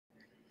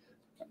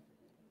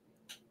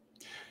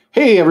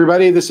Hey,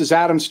 everybody, this is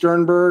Adam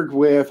Sternberg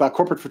with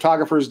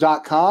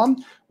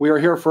CorporatePhotographers.com. We are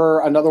here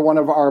for another one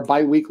of our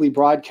bi-weekly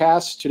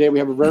broadcasts. Today we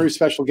have a very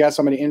special guest.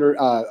 I'm going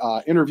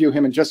to interview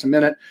him in just a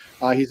minute.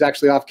 He's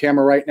actually off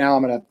camera right now.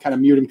 I'm going to kind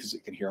of mute him because you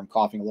can hear him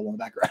coughing a little in the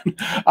background.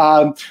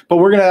 But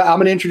I'm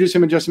going to introduce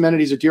him in just a minute.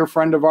 He's a dear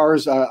friend of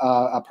ours,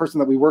 a person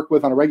that we work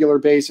with on a regular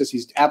basis.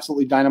 He's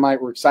absolutely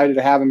dynamite. We're excited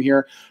to have him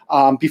here.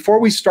 Before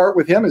we start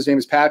with him, his name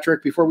is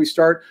Patrick. Before we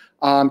start,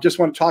 just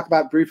want to talk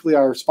about briefly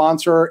our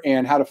sponsor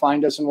and how to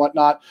find us and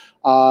whatnot.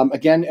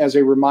 Again, as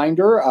a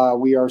reminder,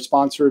 we are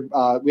sponsored.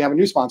 We have a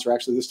new sponsor,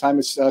 actually. This time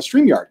it's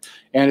StreamYard.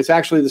 And it's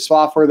actually the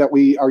software that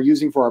we are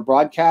using for our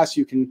broadcasts.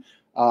 You can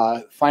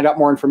find out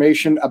more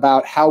information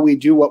about how we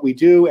do what we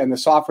do and the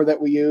software that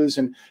we use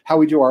and how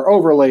we do our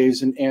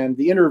overlays and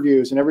the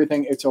interviews and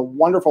everything. It's a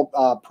wonderful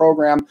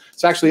program.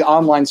 It's actually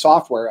online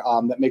software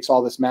that makes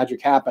all this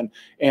magic happen.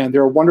 And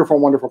they're a wonderful,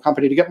 wonderful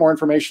company. To get more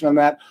information on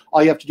that,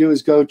 all you have to do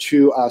is go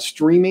to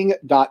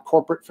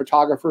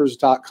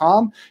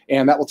streaming.corporatephotographers.com,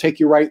 and that will take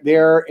you right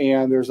there.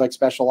 And there's like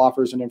special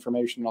offers and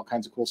information and all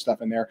kinds of cool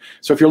stuff in there.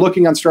 So if you're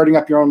looking on starting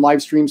up your own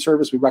live stream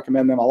service, we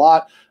recommend them a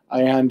lot.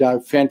 And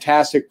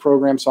fantastic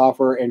program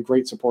software and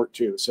great support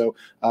too. So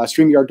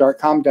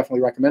StreamYard.com,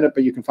 definitely recommend it,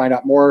 but you can find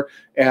out more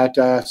at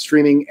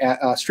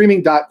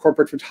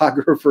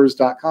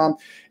streaming.corporatephotographers.com.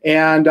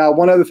 And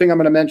one other thing I'm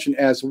going to mention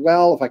as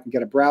well, if I can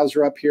get a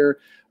browser up here,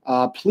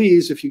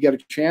 please, if you get a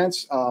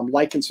chance,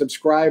 like and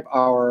subscribe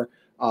our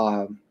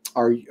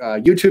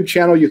YouTube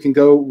channel. You can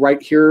go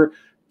right here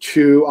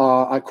to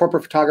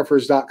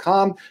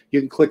CorporatePhotographers.com.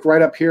 You can click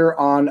right up here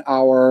on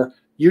our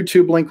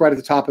YouTube link right at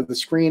the top of the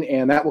screen,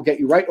 and that will get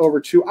you right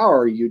over to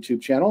our YouTube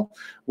channel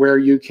where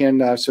you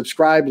can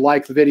subscribe,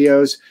 like the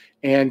videos,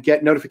 and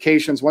get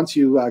notifications once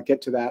you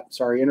get to that.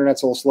 Sorry,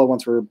 internet's a little slow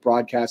once we're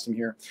broadcasting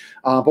here.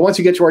 But once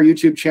you get to our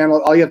YouTube channel,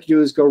 all you have to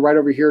do is go right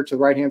over here to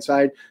the right-hand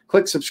side,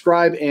 click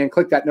subscribe, and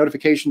click that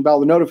notification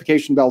bell. The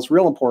notification bell is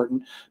real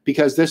important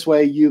because this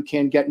way you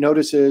can get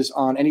notices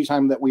on any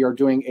time that we are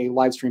doing a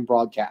live stream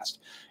broadcast.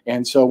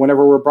 And so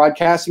whenever we're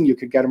broadcasting, you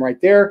could get them right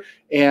there.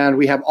 And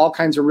we have all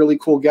kinds of really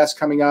cool guests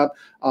coming up.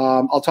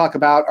 I'll talk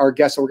about our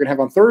guests that we're going to have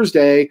on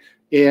Thursday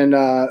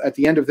at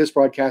the end of this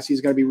broadcast. He's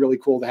going to be really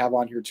cool to have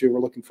on here too. We're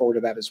looking forward to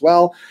that as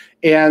well.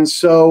 And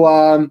so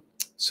I'm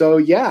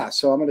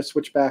going to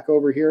switch back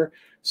over here.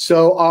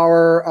 So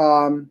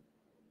our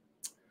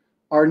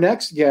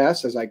next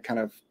guest, as I kind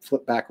of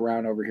flip back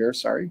around over here,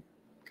 sorry,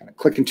 kind of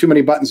clicking too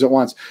many buttons at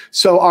once.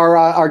 So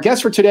our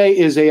guest for today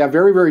is a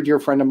very, very dear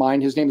friend of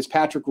mine. His name is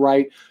Patrick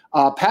Wright.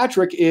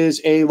 Patrick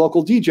is a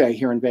local DJ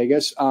here in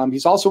Vegas.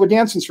 He's also a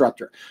dance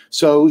instructor.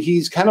 So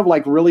he's kind of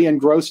like really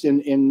engrossed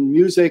in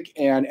music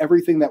and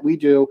everything that we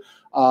do,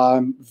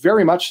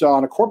 very much so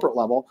on a corporate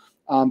level.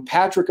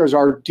 Patrick is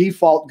our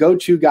default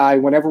go-to guy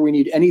whenever we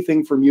need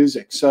anything for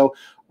music. So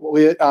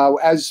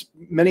as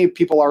many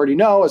people already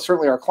know, as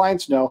certainly our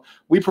clients know,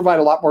 we provide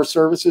a lot more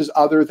services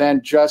other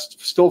than just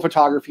still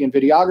photography and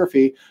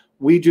videography.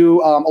 We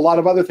do a lot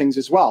of other things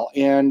as well.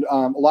 And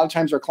a lot of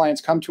times our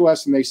clients come to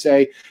us and they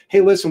say,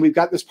 hey, listen, we've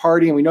got this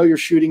party and we know you're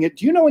shooting it.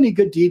 Do you know any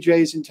good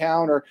DJs in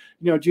town? Or,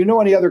 do you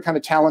know any other kind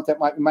of talent that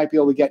might be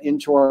able to get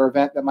into our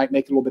event that might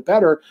make it a little bit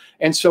better?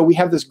 And so we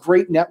have this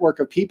great network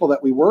of people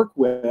that we work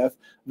with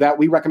that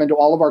we recommend to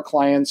all of our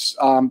clients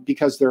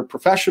because they're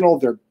professional,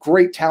 they're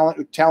great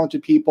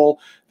talented people,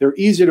 they're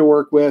easy to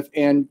work with,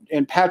 and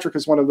Patrick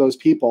is one of those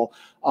people.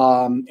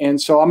 And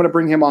so I'm going to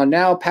bring him on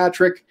now.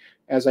 Patrick,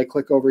 as I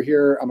click over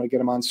here, I'm going to get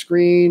him on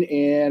screen,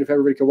 and if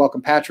everybody could welcome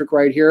Patrick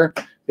right here.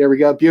 There we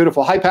go.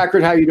 Beautiful. Hi,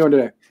 Patrick. How are you doing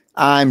today?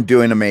 I'm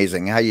doing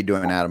amazing. How you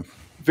doing, Adam?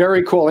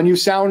 Very cool. And you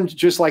sound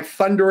just like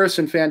thunderous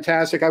and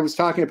fantastic. I was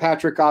talking to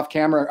Patrick off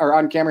camera or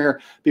on camera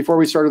here before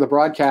we started the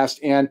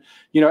broadcast. And,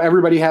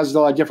 everybody has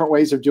different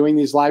ways of doing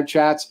these live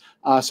chats.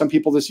 Some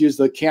people just use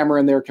the camera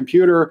in their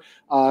computer.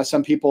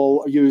 Some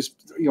people use,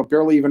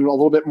 barely even a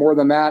little bit more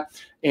than that.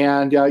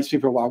 And these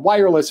people are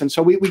wireless. And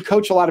so we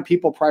coach a lot of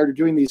people prior to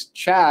doing these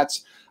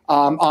chats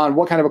on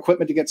what kind of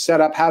equipment to get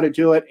set up, how to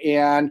do it,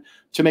 and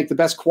to make the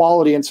best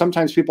quality. And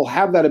sometimes people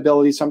have that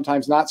ability,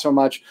 sometimes not so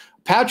much.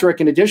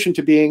 Patrick, in addition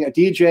to being a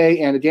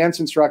DJ and a dance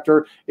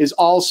instructor, is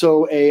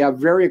also a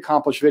very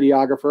accomplished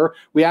videographer.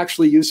 We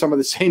actually use some of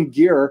the same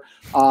gear.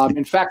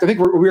 In fact, I think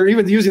we're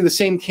even using the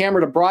same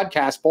camera to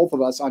broadcast, both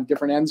of us on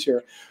different ends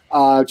here,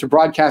 to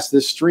broadcast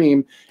this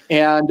stream.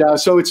 And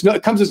so it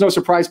comes as no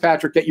surprise,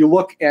 Patrick, that you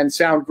look and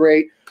sound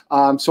great.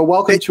 So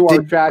welcome to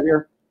our chat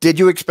here. Did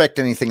you expect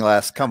anything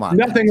less? Come on.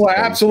 Nothing less.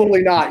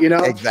 Absolutely not.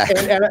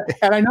 Exactly.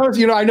 And I know,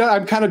 I know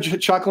I'm kind of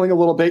chuckling a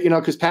little bit,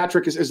 because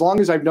Patrick is, as long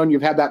as I've known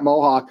you've had that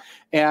mohawk,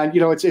 and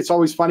it's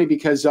always funny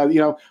because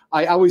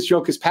I always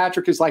joke because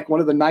Patrick is like one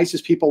of the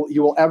nicest people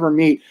you will ever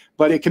meet,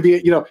 but it can be,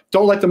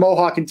 don't let the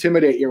mohawk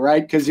intimidate you,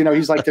 right? Because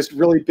he's like this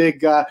really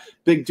big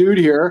dude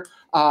here.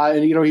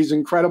 And he's in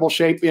incredible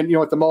shape, and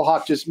with the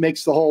mohawk just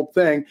makes the whole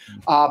thing.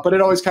 But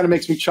it always kind of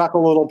makes me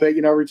chuckle a little bit,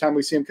 every time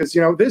we see him, because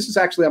this is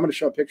actually, I'm going to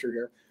show a picture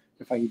here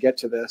if I can get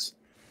to this.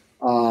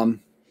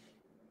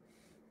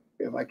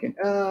 if I can,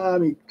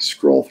 let me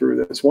scroll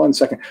through this 1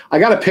 second. I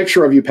got a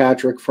picture of you,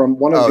 Patrick, from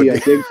one of the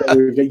gigs that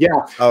we've done. Yeah.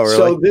 Oh,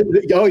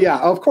 really? So, oh yeah,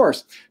 of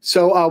course.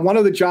 So one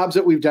of the jobs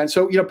that we've done.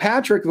 So,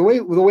 Patrick, the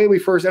way we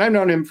first, and I've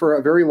known him for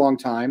a very long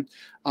time.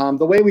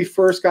 The way we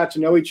first got to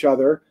know each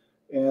other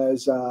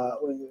is,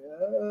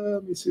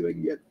 let me see if I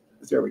can get,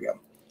 there we go.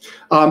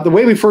 The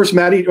way we first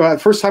met,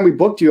 first time we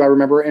booked you, I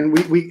remember, and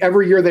we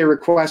every year they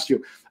request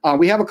you.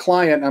 We have a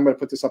client, I'm going to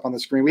put this up on the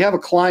screen. We have a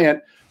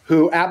client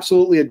who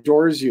absolutely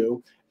adores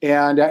you.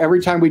 And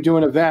every time we do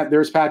an event,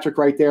 there's Patrick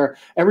right there.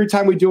 Every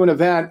time we do an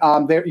event,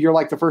 you're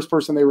like the first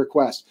person they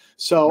request.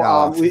 So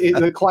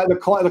the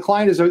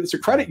client is it's a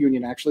credit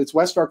union, actually. It's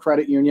Westar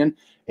Credit Union.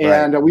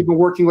 And we've been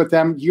working with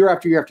them year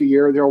after year after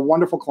year. They're a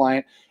wonderful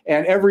client.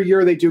 And every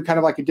year they do kind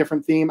of like a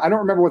different theme. I don't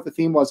remember what the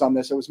theme was on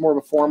this. It was more of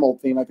a formal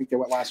theme. I think they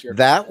went last year.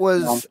 That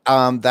was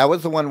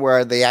the one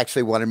where they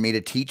actually wanted me to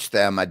teach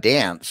them a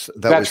dance.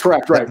 That's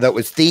correct, right? That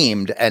was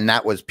themed, and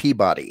that was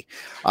Peabody.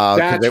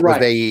 That's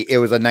right. It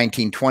was a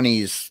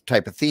 1920s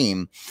type of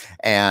theme,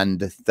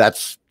 and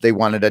they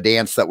wanted a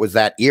dance that was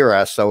that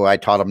era. So I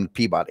taught them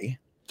Peabody.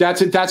 That's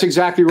it. That's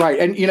exactly right.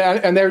 And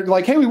and they're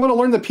like, "Hey, we want to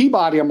learn the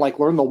Peabody." I'm like,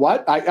 "Learn the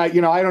what?" I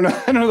don't know. I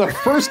don't know the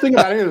first thing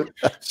about it.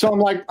 So I'm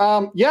like,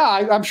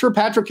 "Yeah, I'm sure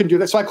Patrick can do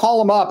that." So I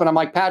call him up and I'm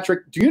like,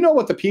 "Patrick, do you know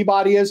what the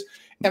Peabody is?"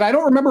 And I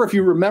don't remember if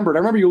you remembered. I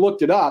remember you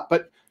looked it up,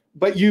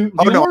 but you.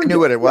 Oh no, I knew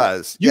what it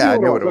was. Yeah, I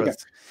knew what it was. Okay.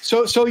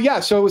 So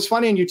it was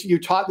funny, and you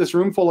taught this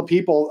room full of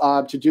people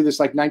to do this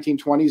like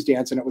 1920s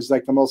dance, and it was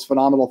like the most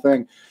phenomenal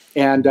thing,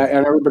 and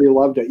everybody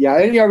loved it. Yeah,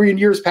 and in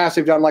years past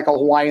they've done like a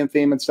Hawaiian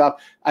theme and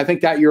stuff. I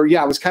think that year,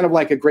 it was kind of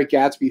like a Great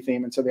Gatsby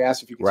theme, and so they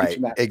asked if you could teach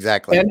them that.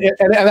 Exactly.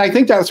 And I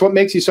think that's what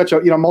makes you such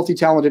a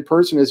multi-talented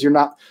person is you're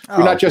not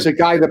just a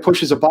guy that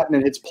pushes a button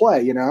and hits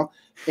play,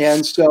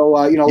 And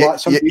so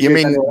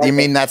you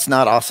mean that's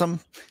not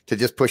awesome? To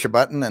just push a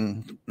button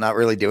and not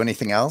really do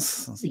anything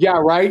else? Yeah,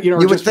 right.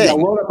 You just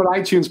load up an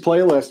iTunes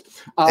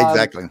playlist.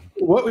 Exactly.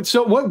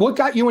 What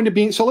got you into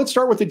being? So let's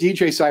start with the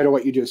DJ side of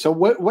what you do. So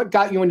what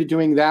got you into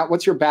doing that?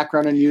 What's your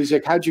background in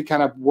music? How'd you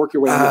kind of work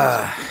your way into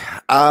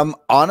this?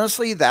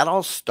 Honestly, that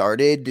all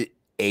started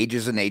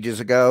ages and ages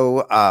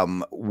ago.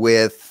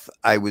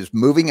 I was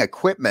moving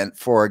equipment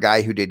for a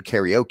guy who did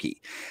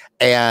karaoke.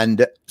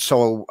 And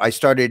so I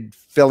started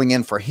filling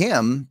in for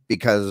him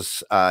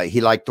because he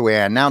liked the way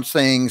I announced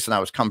things, and I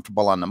was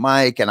comfortable on the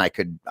mic, and I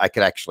could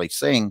actually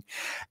sing,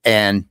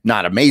 and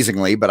not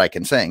amazingly, but I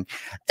can sing.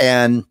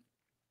 And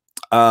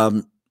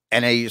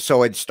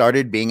so it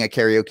started being a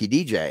karaoke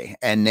DJ,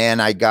 and then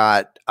I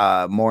got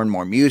more and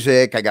more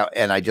music.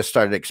 I just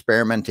started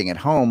experimenting at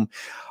home.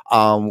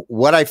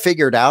 What I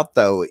figured out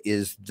though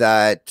is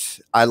that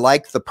I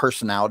like the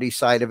personality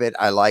side of it.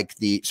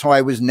 So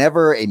I was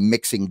never a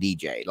mixing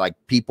DJ. Like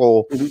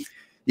people,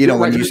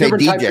 when you say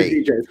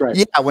DJ, DJs, right?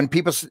 Yeah, when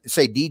people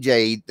say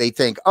DJ, they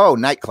think, oh,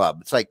 nightclub.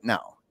 It's like, no,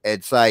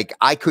 it's like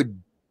I could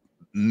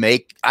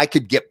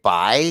get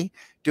by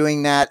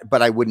doing that,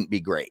 but I wouldn't be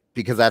great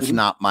because that's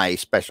not my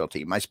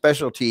specialty. My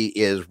specialty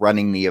is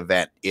running the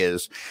event,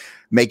 is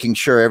making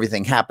sure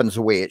everything happens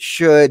the way it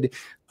should,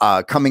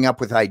 coming up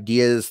with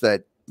ideas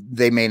that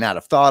they may not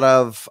have thought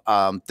of,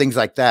 things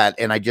like that.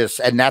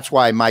 And that's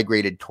why I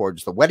migrated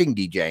towards the wedding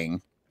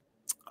DJing,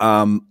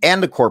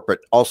 and the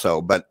corporate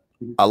also. But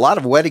a lot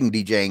of wedding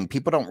DJing,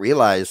 people don't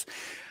realize,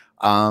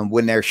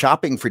 when they're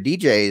shopping for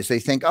DJs, they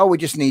think, oh, we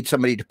just need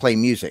somebody to play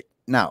music.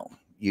 No,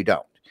 you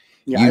don't.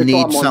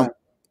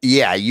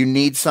 Yeah, you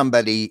need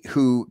somebody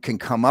who can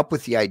come up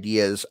with the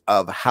ideas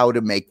of how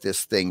to make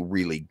this thing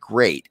really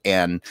great.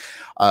 And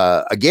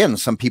again,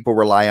 some people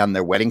rely on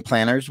their wedding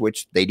planners,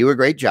 which they do a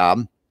great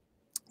job.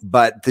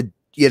 But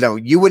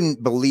you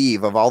wouldn't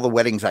believe, of all the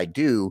weddings I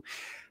do,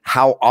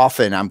 how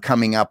often I'm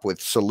coming up with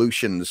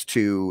solutions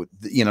to,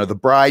 the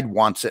bride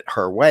wants it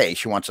her way.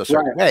 She wants a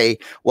certain way.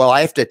 Well,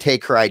 I have to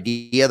take her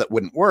idea that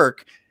wouldn't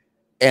work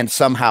and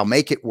somehow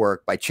make it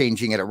work by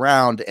changing it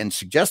around and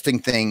suggesting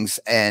things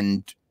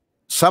and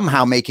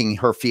somehow making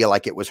her feel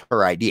like it was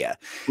her idea.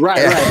 Right.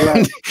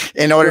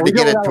 In order to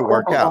get it to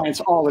work out.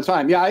 All the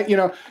time. Yeah.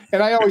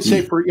 And I always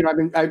say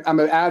I'm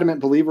an adamant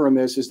believer in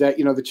this, is that,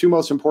 the two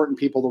most important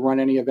people to run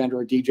any event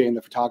are a DJ and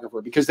the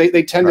photographer, because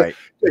they tend to,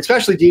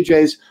 especially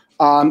DJs,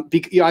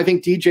 I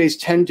think DJs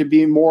tend to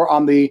be more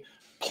on the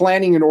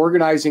planning and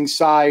organizing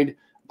side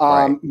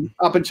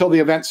up until the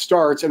event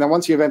starts. And then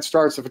once the event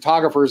starts, the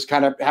photographer is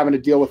kind of having to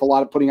deal with a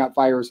lot of putting out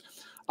fires.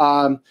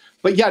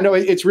 But yeah, no,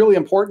 it's really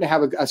important to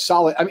have a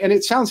solid, and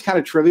it sounds kind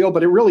of trivial,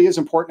 but it really is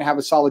important to have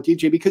a solid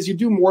DJ, because you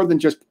do more than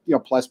just,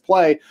 plus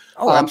play.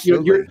 Oh,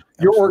 absolutely.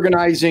 You're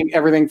organizing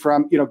everything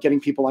from, getting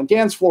people on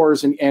dance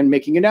floors and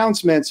making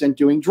announcements and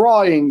doing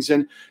drawings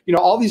and,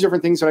 all these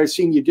different things that I've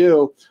seen you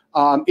do.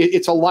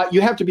 It's a lot.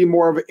 You have to be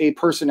more of a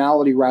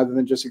personality rather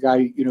than just a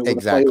guy, with a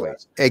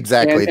playlist.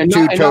 Exactly. And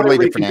two totally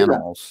different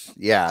animals.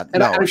 Yeah.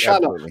 And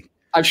absolutely.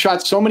 I've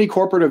shot so many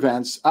corporate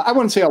events. I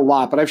wouldn't say a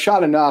lot, but I've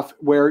shot enough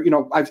where,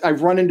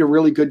 I've run into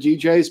really good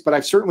DJs, but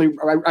I've certainly,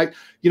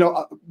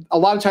 a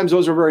lot of times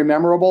those are very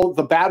memorable.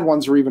 The bad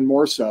ones are even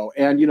more so.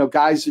 And,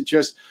 guys that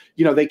just,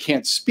 they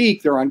can't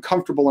speak, they're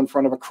uncomfortable in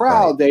front of a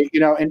crowd. Right.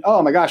 And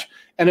oh my gosh.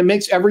 And it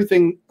makes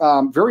everything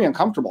very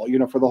uncomfortable,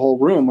 for the whole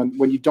room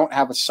when you don't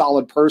have a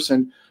solid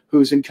person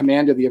who's in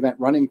command of the event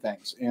running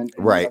things. And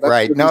right.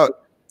 No.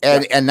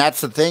 And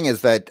that's the thing,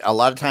 is that a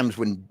lot of times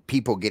when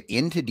people get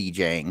into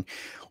DJing,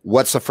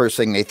 what's the first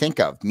thing they think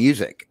of?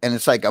 Music. And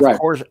it's like,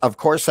 of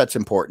course that's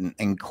important.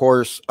 And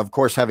of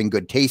course, having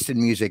good taste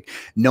in music,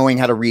 knowing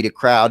how to read a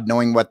crowd,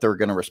 knowing what they're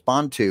going to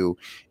respond to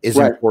is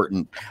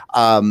important.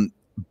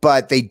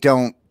 But they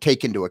don't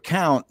take into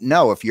account,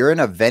 no, if you're an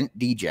event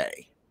DJ,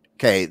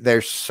 okay,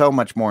 there's so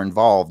much more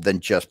involved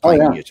than just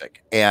playing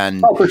music.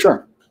 And for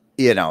sure.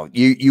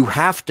 You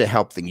have to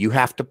help them. You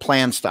have to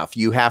plan stuff.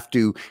 You have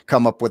to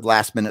come up with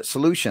last minute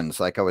solutions,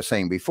 like I was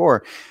saying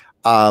before.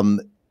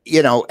 And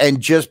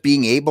just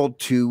being able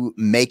to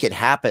make it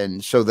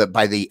happen so that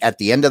at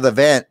the end of the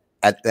event,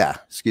 at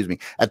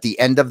the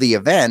end of the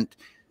event,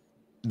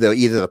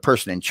 either the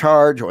person in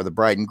charge or the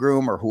bride and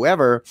groom or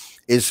whoever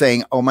is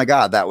saying, "Oh my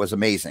God, that was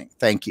amazing.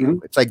 Thank you."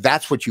 It's like,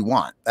 that's what you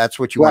want. That's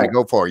what you want to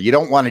go for. You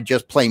don't want to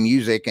just play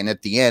music and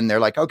at the end they're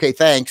like, "Okay,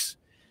 thanks."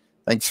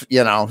 Thanks.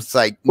 It's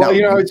like, well,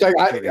 it's like,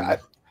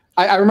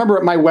 I remember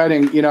at my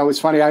wedding, it's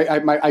funny.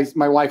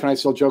 My wife and I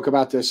still joke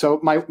about this. So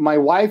my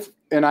wife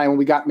and I, when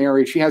we got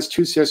married, she has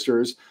two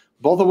sisters,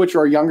 both of which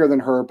are younger than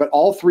her, but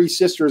all three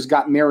sisters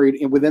got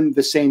married within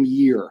the same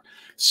year.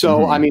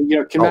 So, I mean,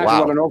 can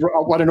imagine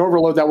what an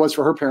overload that was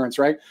for her parents,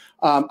 right?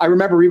 I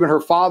remember even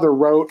her father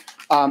wrote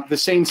the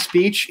same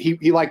speech. He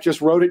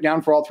just wrote it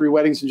down for all three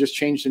weddings and just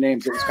changed the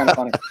names. It was kind of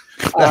funny.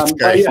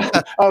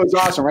 It was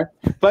awesome, right?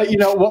 But,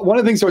 one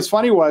of the things that was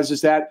funny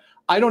is that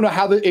I don't know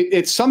how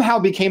it somehow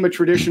became a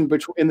tradition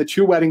in the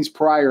two weddings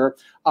prior.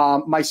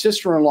 My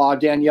sister-in-law,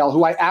 Danielle,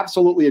 who I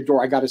absolutely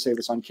adore. I got to say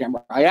this on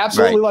camera. I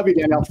absolutely love you,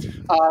 Danielle.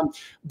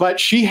 But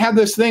she had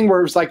this thing where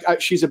it was like, I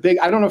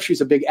don't know if she's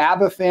a big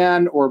ABBA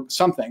fan or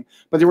something,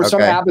 but there was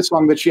some ABBA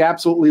song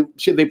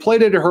that they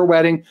played it at her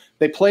wedding.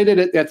 They played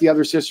it at the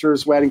other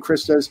sister's wedding,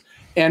 Krista's.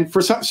 And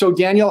so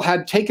Danielle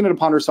had taken it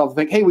upon herself to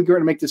think, hey, we're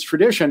going to make this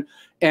tradition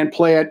and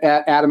play it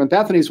at Adam and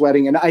Bethany's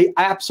wedding. And I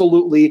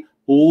absolutely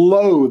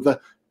loathe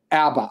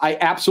ABBA. I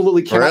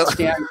absolutely cannot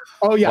stand.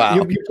 Oh yeah,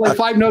 you play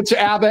 5 notes of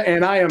ABBA,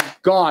 and I am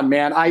gone,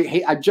 man.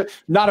 I'm just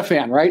not a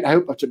fan, right? I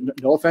hope.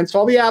 No offense to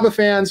all the ABBA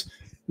fans,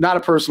 not a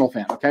personal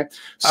fan. Okay,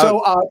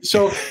 so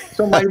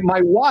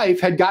my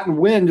wife had gotten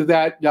wind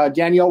that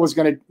Danielle was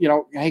going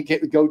to, hey,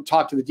 go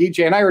talk to the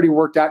DJ, and I already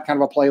worked out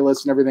kind of a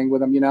playlist and everything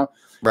with him,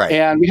 Right.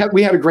 And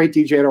we had a great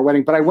DJ at our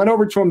wedding. But I went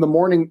over to him the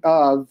morning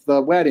of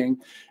the wedding,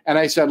 and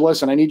I said,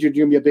 "Listen, I need you to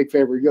do me a big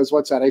favor." He goes,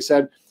 "What's that?" I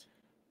said,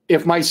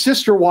 "If my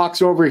sister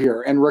walks over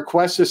here and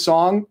requests a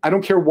song, I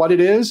don't care what it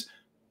is,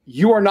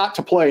 you are not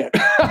to play it."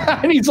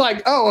 And he's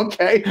like, "Oh,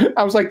 okay."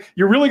 I was like,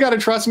 "You really got to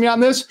trust me on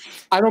this.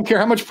 I don't care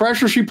how much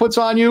pressure she puts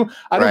on you.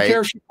 I don't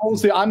care if she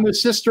pulls I'm the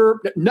sister.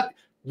 No,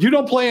 you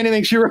don't play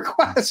anything she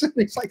requests." And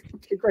he's like,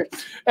 "Okay, great."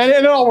 And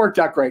it all worked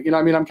out great.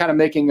 I'm kind of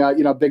making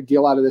a big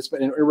deal out of this,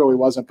 but it really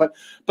wasn't. But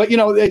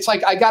it's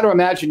like, I got to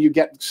imagine you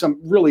get some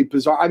really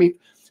bizarre. I mean,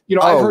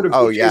 I've heard of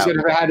DJs that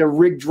have had to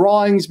rig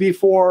drawings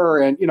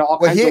before, and all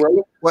kinds of.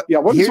 What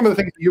are some of the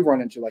things that you've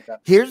run into like that?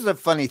 Here's the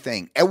funny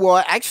thing.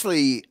 Well,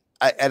 actually,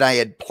 I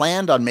had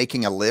planned on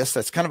making a list.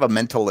 That's kind of a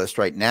mental list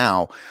right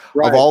now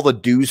of all the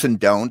do's and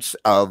don'ts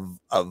of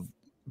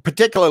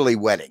particularly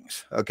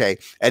weddings. Okay,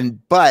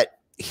 but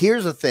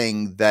here's the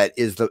thing that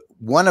is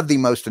one of the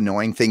most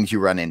annoying things you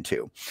run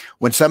into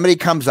when somebody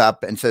comes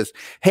up and says,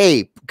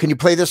 "Hey, can you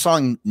play this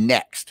song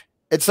next?"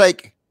 It's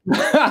like,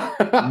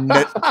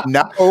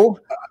 no.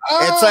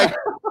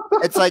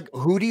 It's like,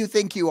 who do you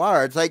think you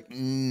are? It's like,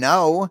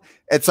 no.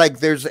 It's like,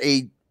 there's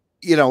a,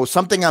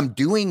 something I'm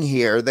doing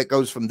here that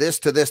goes from this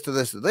to this to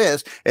this to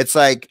this. It's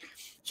like,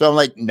 so I'm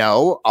like,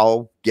 no,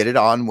 I'll get it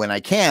on when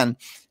I can.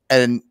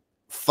 And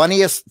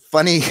funny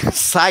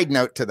side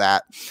note to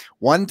that,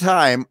 one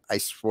time, I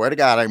swear to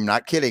God, I'm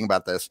not kidding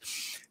about this.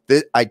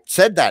 I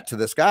said that to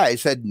this guy. I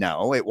said,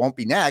 "No, it won't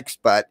be next,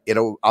 but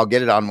I'll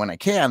get it on when I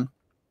can."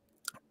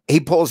 He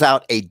pulls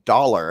out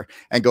 $1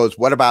 and goes,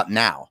 "What about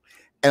now?"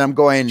 And I'm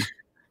going,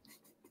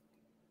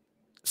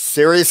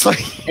 seriously?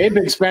 Hey,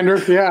 big spender.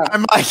 Yeah.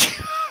 I'm like,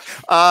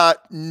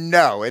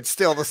 no, it's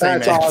still the same.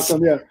 That's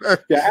awesome. Yeah.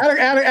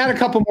 Add a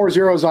couple more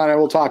zeros on it.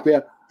 We'll talk.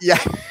 Yeah.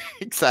 Yeah,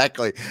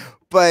 exactly.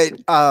 But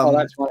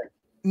that's funny.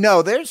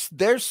 No,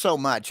 there's so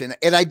much. And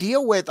I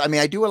deal with,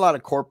 I do a lot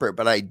of corporate,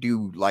 but I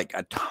do like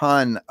a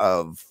ton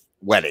of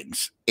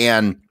weddings.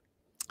 And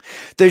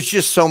there's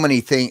just so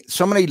many things,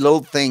 so many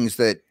little things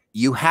that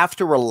you have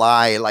to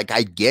rely, like,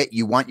 I get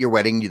you want your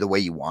wedding the way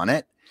you want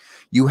it.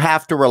 You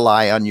have to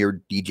rely on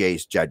your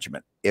DJ's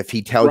judgment. If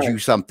he tells you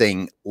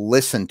something,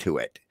 listen to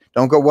it.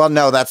 Don't go, "Well,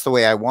 no, that's the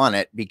way I want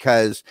it."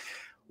 Because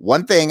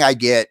one thing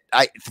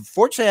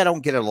fortunately, I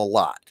don't get it a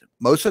lot.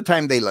 Most of the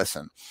time they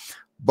listen.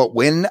 But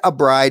when a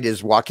bride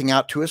is walking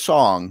out to a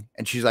song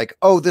and she's like,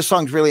 oh, this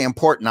song's really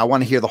important, I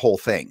want to hear the whole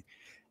thing.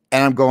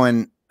 And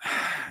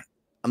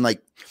I'm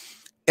like,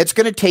 it's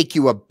going to take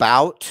you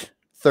about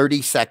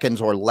 30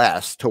 seconds or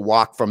less to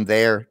walk from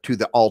there to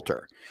the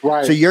altar.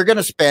 Right. So you're going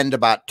to spend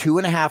about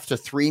 2.5 to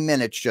 3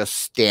 minutes just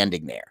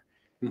standing there,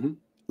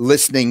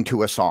 listening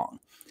to a song.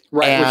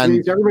 Right. And which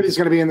means everybody's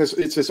going to be in this,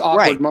 it's this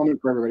awkward moment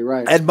for everybody.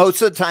 Right. And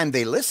most of the time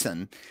they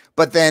listen,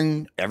 but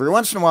then every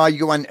once in a while you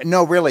go on,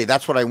 no, really,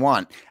 that's what I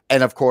want.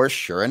 And of course,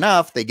 sure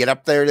enough, they get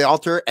up there to the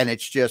altar and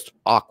it's just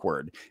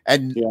awkward.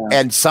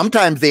 And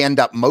sometimes they end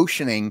up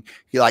motioning,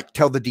 you like,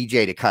 tell the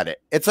DJ to cut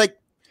it. It's like,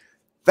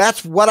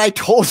 that's what I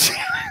told you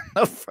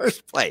in the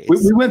first place.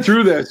 We went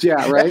through this.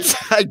 Yeah. Right.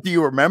 Do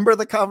you remember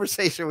the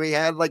conversation we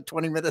had like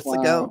 20 minutes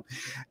ago?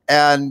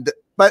 And,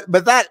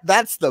 but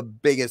that's the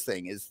biggest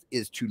thing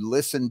is to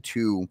listen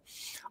to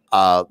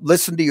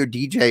your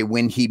DJ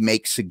when he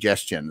makes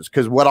suggestions.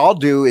 Because what I'll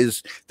do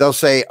is they'll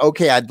say,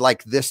 okay, I'd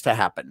like this to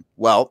happen.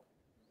 Well,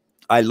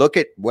 I look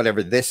at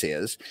whatever this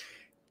is.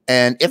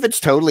 And if it's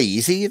totally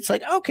easy, it's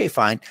like, okay,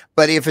 fine.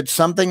 But if it's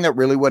something that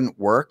really wouldn't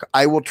work,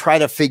 I will try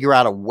to figure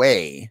out a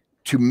way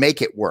to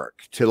make it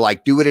work, to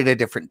like do it at a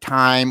different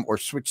time or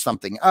switch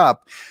something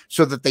up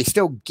so that they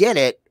still get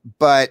it.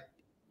 But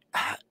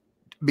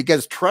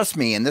because trust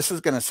me, and this is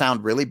going to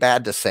sound really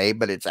bad to say,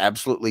 but it's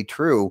absolutely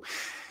true.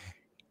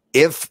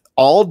 If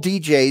all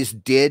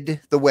DJs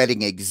did the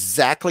wedding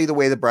exactly the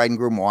way the bride and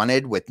groom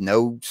wanted with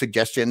no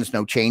suggestions,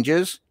 no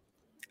changes,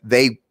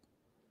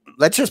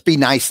 let's just be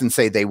nice and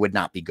say they would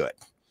not be good.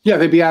 Yeah,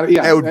 they'd be out.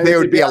 Yeah, there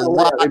would be a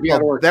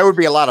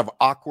lot of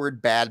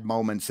awkward, bad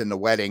moments in the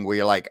wedding where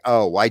you're like,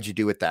 "Oh, why'd you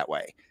do it that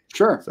way?"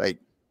 Sure, it's like,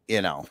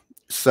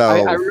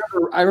 So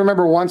I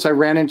remember once I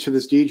ran into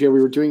this DJ.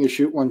 We were doing a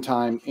shoot one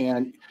time,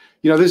 and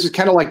this is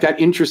kind of like that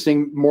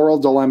interesting moral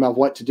dilemma of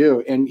what to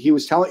do. And he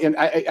was telling, and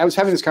I was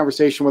having this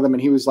conversation with him,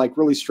 and he was like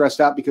really stressed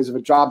out because of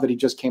a job that he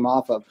just came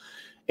off of.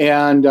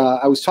 And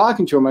I was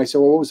talking to him. I said,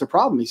 "Well, what was the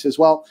problem?" He says,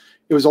 "Well,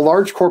 it was a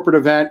large corporate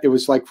event. It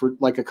was like for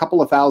like a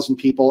couple of thousand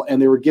people, and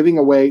they were doing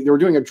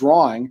a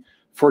drawing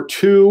for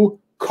 2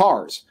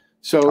 cars.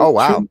 So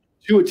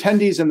two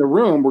attendees in the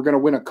room were going to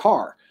win a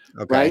car."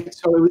 Okay. Right.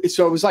 So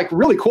it was like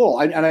really cool.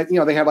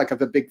 They had like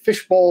the big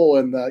fishbowl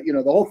and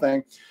the whole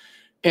thing.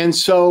 And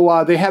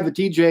so they had the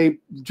DJ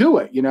do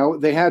it.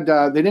 They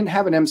didn't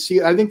have an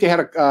MC. I think they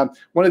had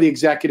one of the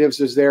executives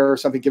is there or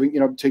something giving,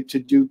 to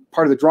do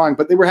part of the drawing,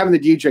 but they were having the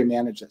DJ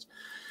manage this.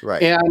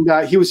 Right.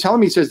 And he was telling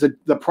me, he says that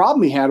the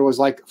problem he had was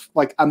like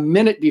a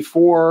minute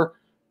before,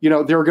 they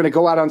were going to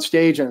go out on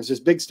stage, and it was this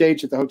big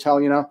stage at the hotel,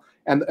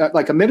 and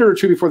like a minute or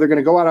two before they're going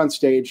to go out on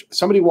stage,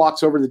 somebody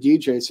walks over to the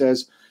DJ,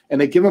 says, and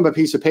they give him a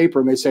piece of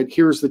paper and they said,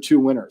 "Here's the 2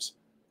 winners."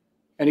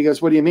 And he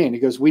goes, "What do you mean?" He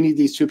goes, "We need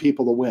these 2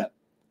 people to win."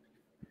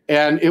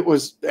 And it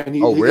was, and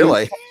he,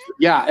 really?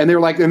 Yeah. And they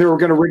were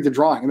going to rig the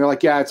drawing. And they're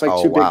like, "Yeah, it's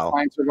like 2 big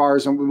clients of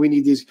ours, and we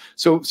need these.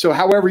 So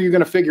however you're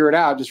going to figure it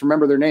out, just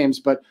remember their names.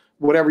 But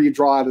whatever you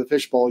draw out of the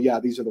fishbowl, yeah,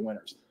 these are the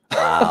winners."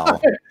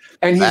 Wow.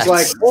 And he's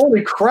like,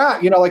 "Holy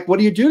crap!" Like, what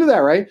do you do to that,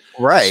 right?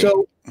 Right.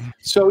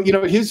 So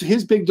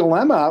his big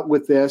dilemma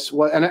with this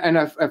was, and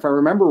if I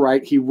remember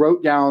right, he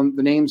wrote down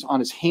the names on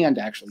his hand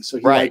actually. So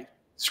he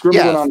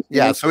scribbled it on his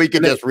hand, so he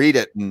could just read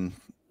it and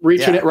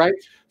reaching it, right?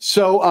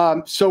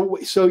 So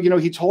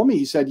he told me,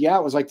 he said, yeah,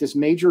 it was like this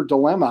major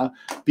dilemma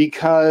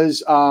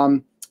because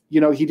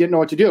he didn't know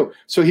what to do.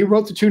 So he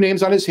wrote the 2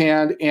 names on his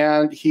hand,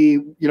 and he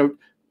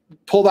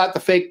pulled out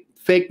the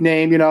fake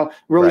name,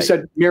 really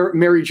said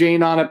Mary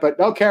Jane on it, but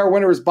okay, our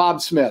winner is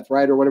Bob Smith,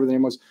 right, or whatever the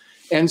name was.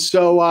 And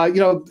so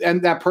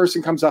and that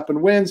person comes up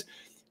and wins.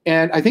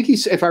 And I think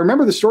if I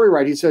remember the story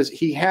right, he says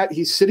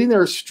he's sitting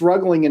there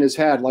struggling in his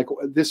head, like,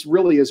 this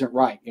really isn't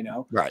right,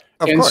 Right.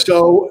 Of course.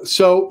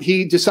 So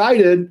he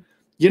decided,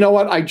 you know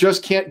what, I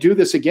just can't do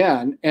this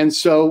again. And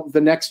so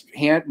the next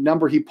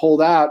number he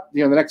pulled out,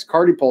 the next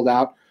card he pulled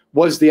out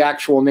was the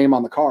actual name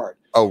on the card.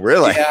 Oh,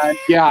 really?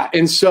 Yeah.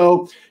 And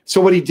so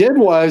what he did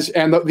was,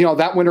 and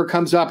that winner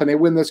comes up and they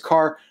win this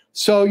car.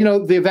 So,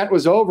 the event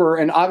was over,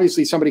 and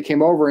obviously somebody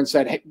came over and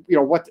said, "Hey,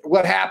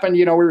 what happened?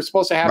 We were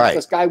supposed to have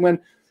this guy win."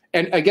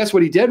 And I guess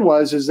what he did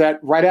was that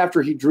right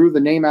after he drew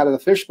the name out of the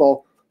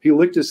fishbowl, he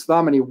licked his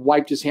thumb and he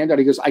wiped his hand out.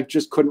 He goes, "I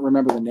just couldn't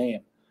remember the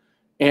name."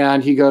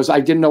 And he goes,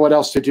 "I didn't know what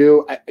else to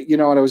do.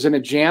 And I was in a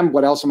jam.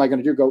 What else am I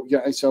going to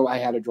do?" So I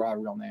had to draw a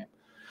real name.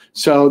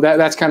 So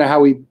that's kind of how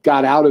we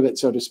got out of it,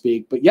 so to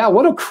speak. But yeah,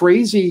 what a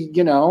crazy,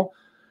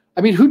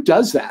 who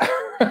does that?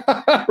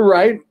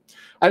 Right.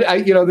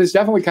 There's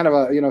definitely kind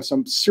of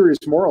some serious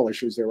moral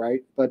issues there,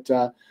 right? But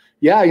kind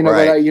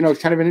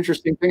of an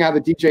interesting thing how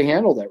the DJ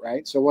handled it,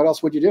 right? So what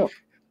else would you do?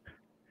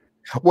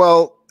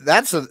 Well,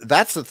 that's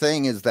the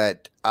thing is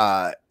that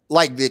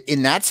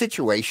in that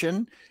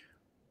situation,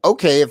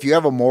 okay, if you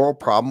have a moral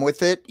problem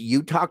with it,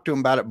 you talk to him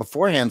about it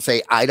beforehand.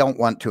 Say, "I don't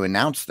want to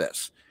announce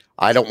this.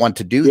 I don't want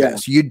to do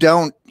this." You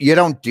don't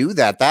do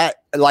that. That,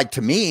 like,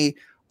 to me,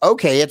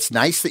 okay, it's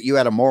nice that you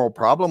had a moral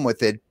problem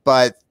with it,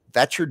 but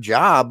that's your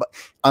job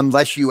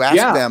unless you ask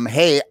them,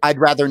 "Hey, I'd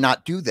rather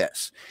not do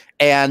this."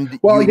 And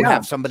you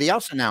have somebody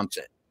else announce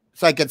it.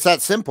 It's like, it's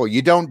that simple.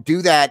 You don't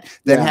do that,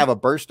 then have a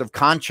burst of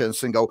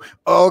conscience and go,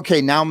 oh,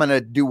 okay, now I'm going to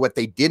do what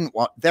they didn't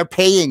want. They're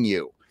paying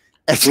you.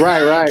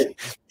 Right.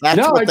 That's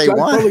what they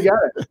want. Totally get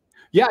it.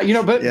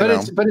 Yeah, but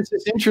it's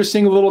this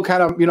interesting little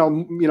kind of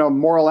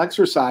moral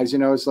exercise.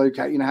 It's like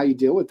how you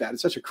deal with that.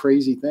 It's such a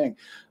crazy thing.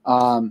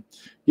 I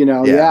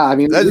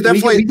mean, there's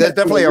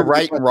definitely a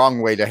right and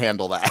wrong way to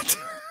handle that.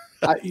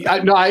 I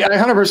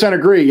 100%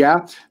 agree.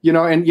 Yeah.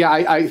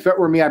 If it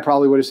were me, I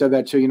probably would have said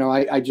that too.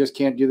 I just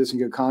can't do this in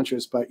good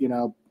conscience, but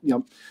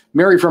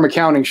Mary from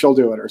accounting, she'll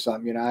do it or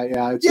something,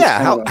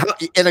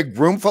 in a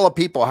room full of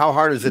people, how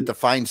hard is it to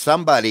find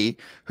somebody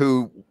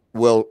who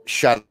will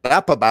shut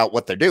up about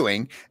what they're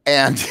doing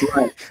and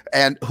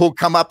who'll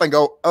come up and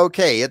go,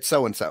 okay, it's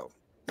so-and-so.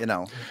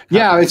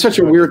 It's such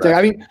a weird thing.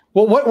 I mean,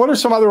 well, what are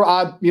some other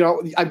odd,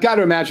 I've got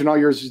to imagine all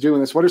yours is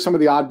doing this. What are some of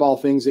the oddball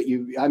things that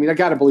I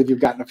got to believe you've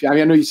gotten a few. I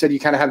mean, I know you said you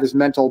kind of have this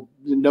mental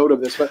note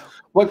of this, but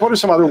what are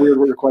some other weird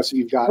requests that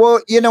you've got?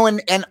 Well,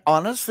 and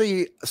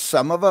honestly,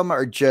 some of them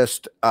are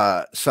just,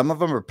 some of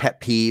them are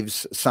pet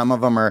peeves. Some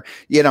of them are,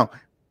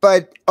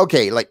 but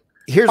okay, like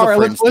here's all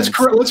right,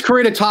 let's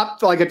create a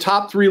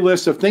top 3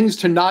 list of things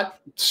to not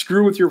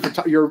screw with your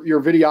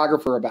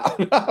videographer about.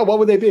 What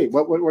would they be?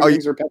 What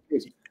things are pet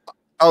peeves?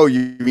 Oh,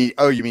 you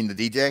mean the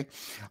DJ?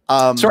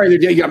 Sorry,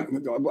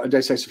 did I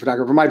say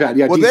photographer? My bad.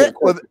 Yeah.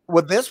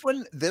 Well, this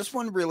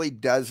one really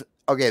does.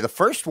 Okay, the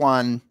first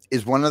one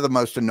is one of the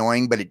most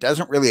annoying, but it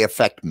doesn't really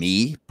affect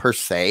me per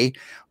se.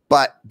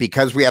 But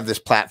because we have this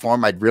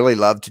platform, I'd really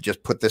love to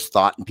just put this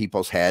thought in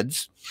people's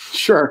heads.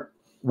 Sure.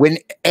 When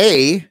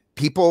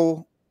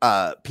people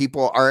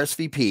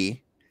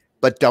RSVP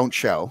but don't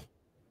show.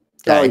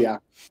 Okay? Oh yeah.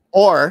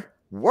 Or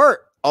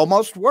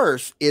almost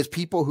worse is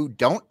people who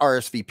don't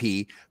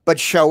RSVP but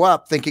show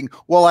up thinking,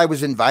 well, I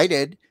was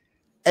invited.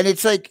 And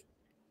it's like,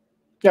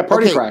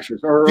 party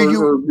crashers. Do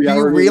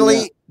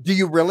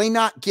you really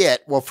not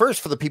get, well,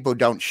 first for the people who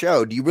don't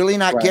show, do you really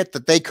not get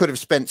that they could have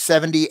spent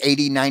 $70,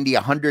 $80, $90,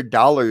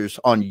 $100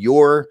 on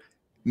your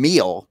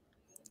meal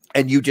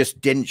and you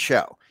just didn't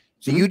show?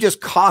 So you just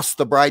cost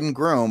the bride and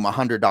groom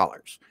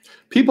 $100.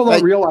 People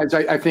don't realize,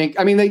 I think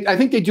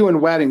they do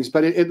in weddings,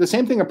 but the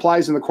same thing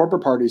applies in the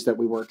corporate parties that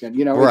we work in.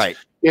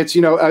 It's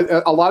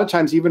a lot of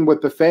times, even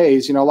with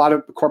buffets, a lot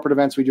of corporate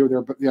events we do,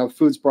 there,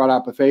 food's brought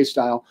out buffet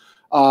style.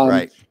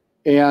 And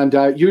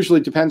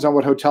usually it depends on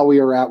what hotel we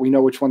are at. We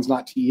know which ones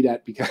not to eat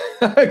at because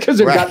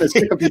they've gotten this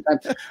a few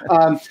times.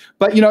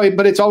 But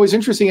it's always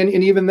interesting. And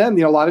even then,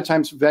 a lot of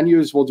times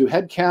venues will do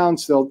head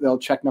counts. They'll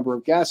check number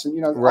of guests,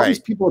 and all these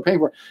people are paying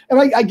for it. And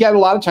I get a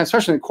lot of times,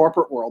 especially in the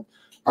corporate world.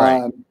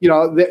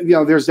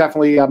 There's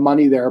definitely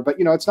money there, but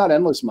it's not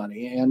endless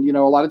money. And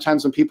a lot of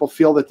times when people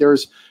feel that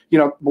there's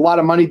a lot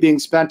of money being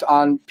spent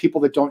on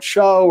people that don't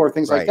show or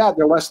things like that,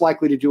 they're less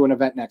likely to do an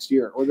event next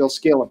year, or they'll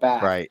scale it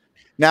back. Right.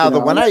 Now the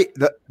one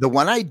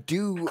I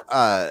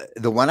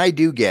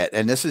do get,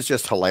 and this is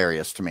just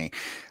hilarious to me,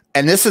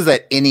 and this is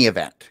at any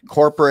event,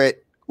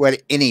 corporate,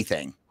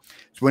 anything.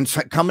 It's when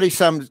somebody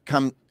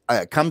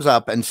comes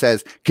up and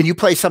says, "Can you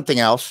play something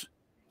else?"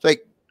 It's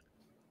like,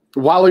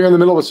 while you're in the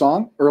middle of a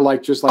song, or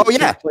like just like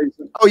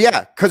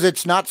because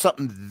it's not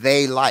something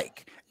they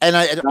like, and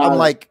I'm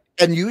like,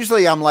 and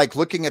usually I'm like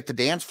looking at the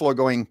dance floor,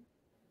 going,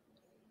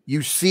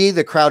 "You see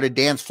the crowded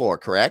dance floor,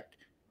 correct?"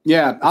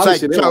 Yeah,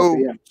 obviously. So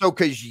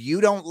because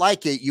you don't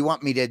like it, you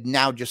want me to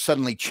now just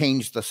suddenly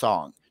change the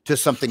song to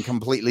something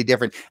completely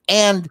different,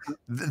 and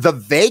the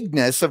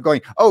vagueness of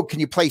going, "Oh, can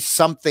you play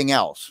something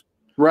else?"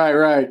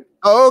 Right.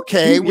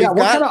 Okay. What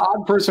kind of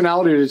odd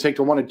personality does it take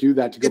to want to do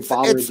that, to go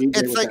bother a DJ?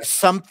 It's like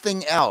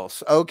something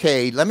else.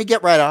 Okay, let me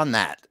get right on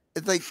that.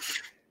 It's like,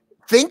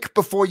 think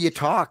before you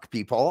talk,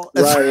 people.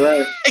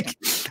 Right.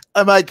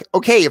 I'm like,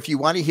 okay, if you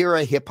want to hear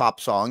a hip hop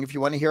song, if you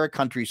want to hear a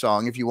country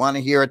song, if you want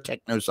to hear a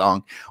techno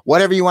song,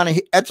 whatever you want to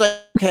hear, it's like,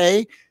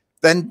 okay,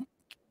 then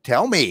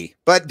tell me,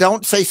 but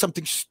don't say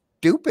something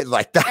stupid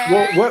like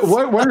that.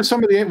 Well, what are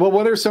some of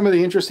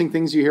the interesting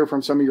things you hear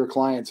from some of your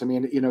clients? I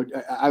mean,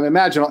 I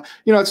imagine,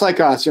 it's like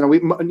us, we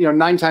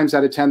 9 times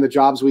out of 10, the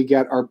jobs we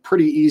get are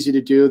pretty easy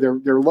to do.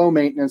 They're low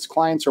maintenance.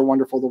 Clients are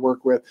wonderful to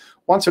work with.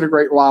 Once in a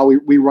great while,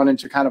 we run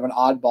into kind of an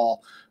oddball.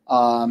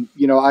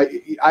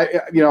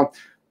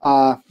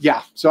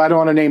 So I don't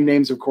want to name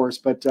names, of course,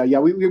 but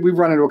we've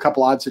run into a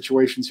couple odd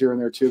situations here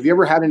and there too. Have you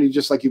ever had any,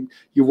 just like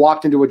you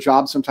walked into a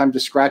job sometime,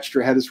 just scratched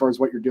your head as far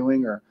as what you're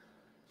doing, or?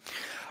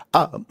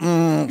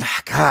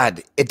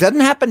 God, it doesn't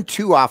happen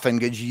too often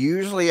because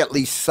usually at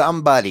least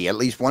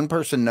one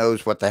person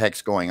knows what the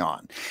heck's going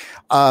on.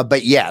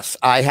 But yes,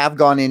 I have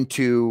gone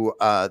into,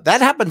 that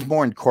happens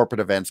more in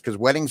corporate events because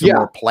weddings are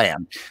more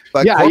planned,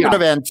 but corporate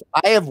events,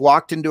 I have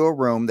walked into a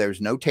room. There's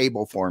no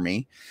table for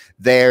me.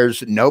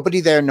 There's nobody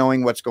there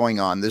knowing what's going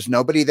on. There's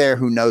nobody there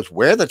who knows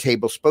where the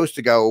table's supposed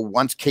to go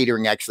once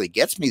catering actually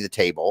gets me the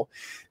table.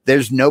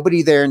 There's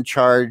nobody there in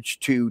charge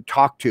to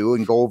talk to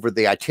and go over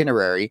the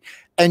itinerary.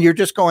 And you're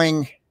just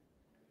going,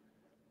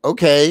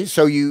 okay,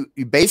 so you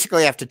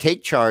basically have to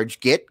take charge,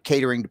 get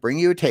catering to bring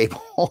you a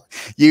table.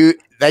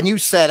 then you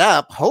set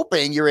up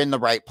hoping you're in the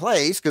right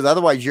place, because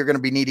otherwise you're going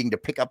to be needing to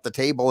pick up the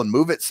table and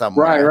move it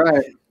somewhere.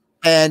 Right.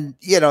 And,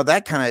 you know,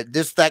 that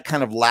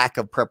kind of lack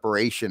of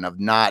preparation of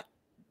not,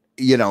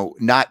 you know,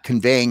 not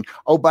conveying,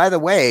 oh, by the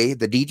way,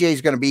 the DJ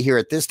is going to be here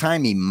at this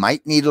time. He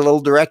might need a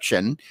little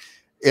direction.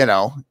 You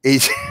know,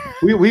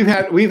 we've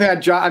had,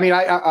 I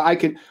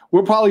mean,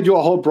 we'll probably do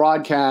a whole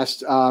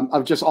broadcast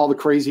of just all the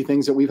crazy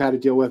things that we've had to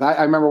deal with.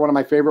 I remember one of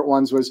my favorite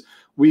ones was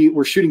we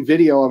were shooting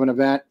video of an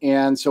event.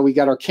 And so we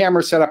got our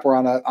camera set up. We're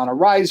on a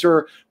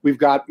riser. We've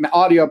got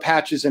audio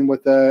patches in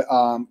with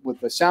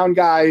the sound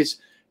guys.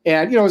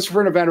 And, you know, it's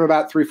for an event of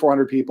about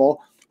 300-400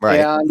 people. Right.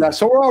 And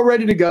so we're all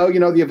ready to go.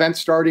 You know, the event's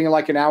starting in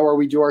like an hour.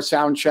 We do our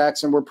sound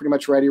checks and we're pretty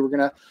much ready. We're going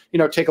to, you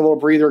know, take a little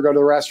breather, go to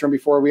the restroom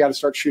before we got to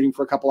start shooting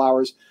for a couple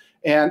hours.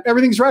 And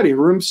everything's ready.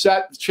 Room's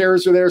set,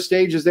 chairs are there,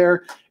 stage is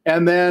there.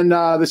 And then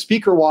the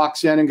speaker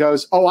walks in and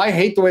goes, "Oh, I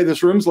hate the way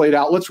this room's laid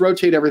out. Let's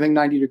rotate everything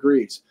 90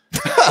 degrees."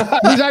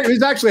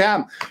 He's actually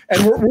happened.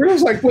 And we're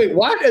just like, wait,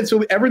 what? And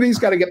so everything's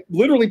got to get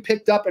literally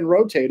picked up and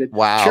rotated.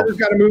 Wow. Chairs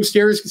got to move,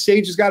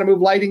 stage has got to move,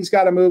 lighting's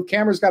got to move,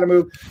 camera's got to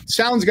move,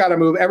 sound's got to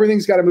move.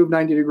 Everything's got to move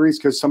 90 degrees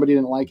because somebody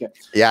didn't like it.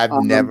 Yeah,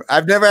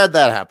 I've never had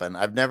that happen.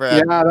 I've never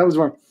had. Yeah, that was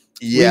one.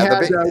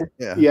 Yeah.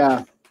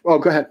 Yeah. Oh,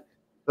 go ahead.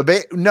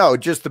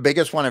 Just the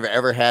biggest one I've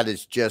ever had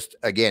is just,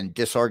 again,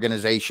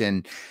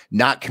 disorganization,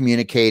 not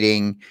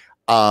communicating,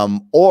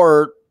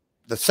 or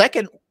the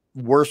second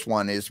worst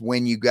one is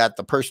when you got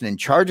the person in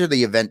charge of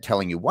the event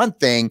telling you one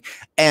thing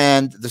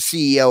and the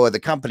CEO of the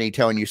company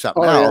telling you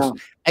something else.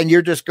 Yeah. And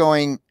you're just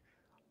going,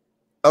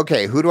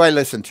 okay, who do I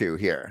listen to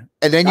here?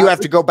 And then you have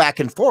to go back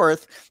and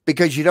forth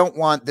because you don't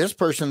want this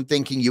person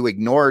thinking you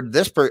ignored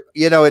this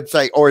you know, it's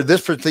like, or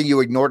this person thinking you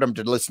ignored them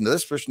to listen to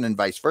this person and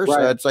vice versa.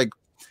 Right. It's like,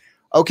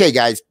 okay,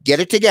 guys, get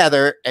it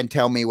together and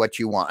tell me what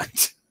you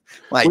want.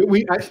 Like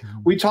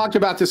we talked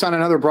about this on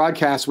another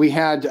broadcast. We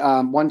had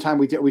one time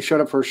we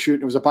showed up for a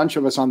shoot. It was a bunch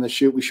of us on the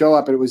shoot. We show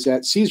up and it was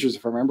at Caesars,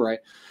 if I remember right.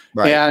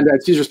 And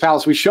at Caesars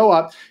Palace, we show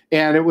up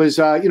and it was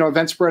you know,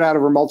 events spread out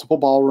over multiple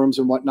ballrooms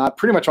and whatnot,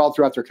 pretty much all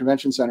throughout their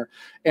convention center.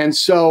 And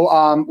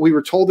so we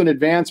were told in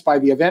advance by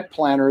the event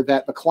planner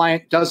that the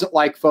client doesn't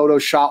like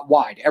photos shot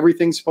wide.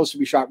 Everything's supposed to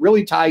be shot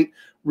really tight,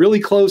 really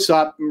close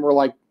up, and we're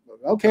like,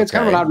 okay, it's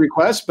kind of an odd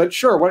request, but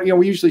sure. What, you know,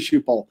 we usually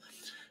shoot both.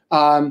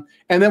 And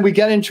then we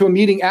get into a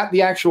meeting at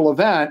the actual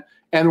event,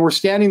 and we're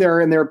standing there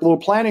in their little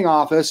planning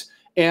office,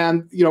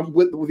 and you know,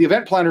 with the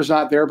event planner's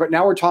not there, but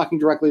now we're talking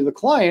directly to the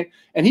client,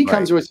 and he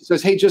comes to us and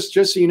says, "Hey, just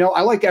so you know,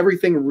 I like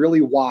everything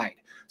really wide,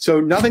 so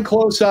nothing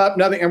close up,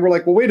 nothing." And we're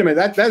like, "Well, wait a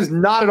minute, that is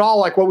not at all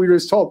like what we were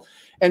just told."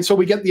 And so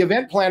we get the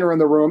event planner in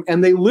the room,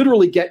 and they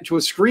literally get into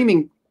a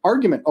screaming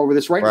argument over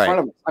this right in front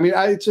of us. I mean,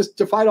 it just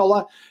defied all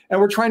that.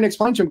 And we're trying to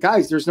explain to them,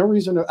 guys, there's no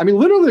reason to, I mean,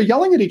 literally they're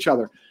yelling at each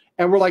other.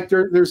 And we're like,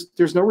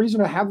 there's no reason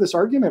to have this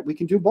argument. We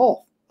can do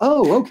both.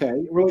 Oh, okay.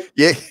 We're like,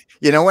 yeah.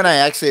 You know, when I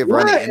actually have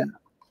run in,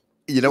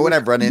 you know, when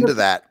I've run into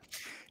that,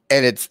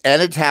 and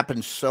it's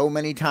happened so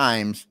many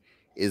times,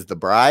 is the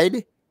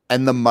bride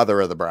and the mother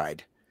of the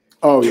bride.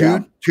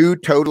 Oh, two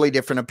totally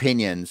different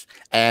opinions.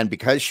 And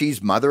because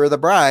she's mother of the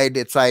bride,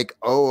 it's like,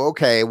 oh,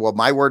 okay, well,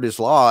 my word is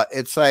law.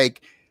 It's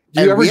like,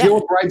 do you ever deal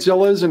with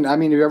bridezillas? And I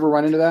mean, do you ever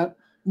run into that?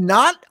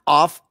 Not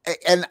off.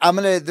 And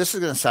this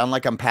is going to sound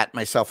like I'm patting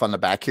myself on the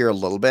back here a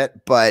little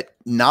bit, but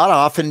not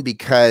often,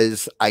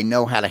 because I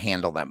know how to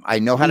handle them. I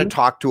know how to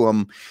talk to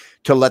them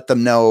to let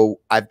them know,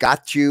 I've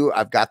got you,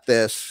 I've got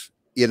this,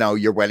 you know,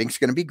 your wedding's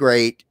going to be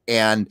great.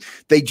 And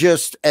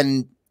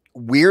and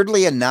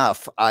weirdly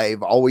enough,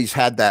 I've always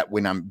had that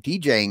when I'm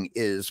DJing,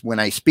 is when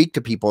I speak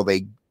to people,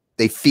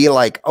 they feel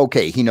like,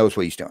 okay, he knows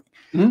what he's doing.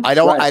 I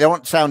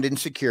don't sound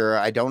insecure.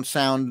 I don't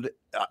sound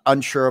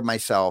unsure of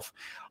myself.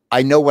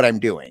 I know what I'm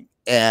doing,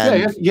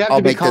 and you have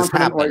to be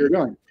confident in what you're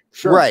doing.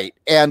 Sure. Right.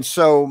 And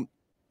so,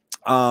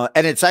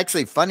 and it's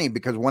actually funny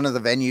because one of the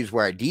venues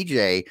where I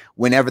DJ,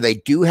 whenever they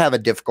do have a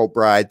difficult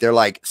bride, they're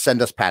like,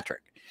 send us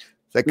Patrick,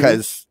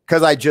 because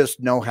I just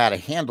know how to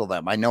handle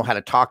them. I know how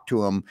to talk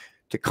to them,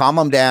 to calm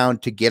them down,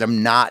 to get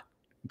them not,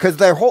 because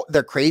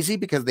they're crazy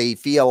because they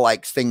feel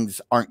like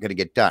things aren't going to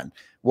get done.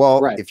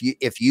 Well,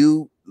 if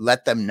you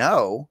let them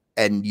know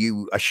and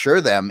you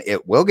assure them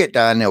it will get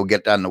done, it'll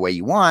get done the way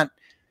you want,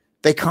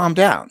 they calm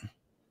down.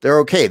 They're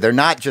okay. They're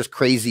not just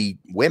crazy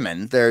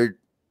women. They're,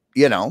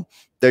 you know,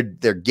 they're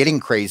getting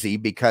crazy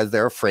because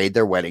they're afraid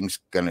their wedding's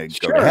going to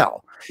go to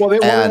hell. Well, they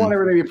want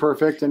everything to be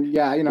perfect. And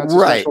yeah, you know, it's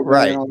right.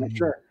 And all that.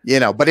 Sure. You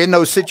know, but in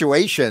those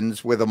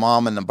situations with the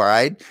mom and the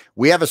bride,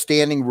 we have a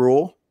standing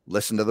rule.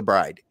 Listen to the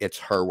bride. It's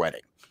her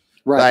wedding.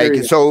 Right.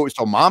 Like, so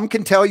mom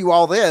can tell you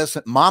all this.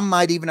 Mom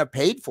might even have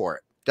paid for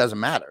it. Doesn't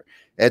matter.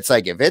 It's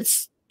like, if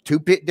it's too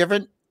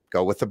different,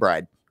 go with the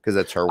bride, because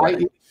it's her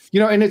wedding. You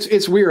know, and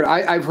it's weird.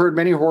 I've heard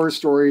many horror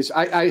stories.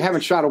 I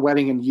haven't shot a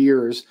wedding in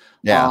years,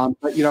 Yeah.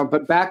 But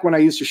but back when I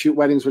used to shoot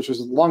weddings, which was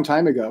a long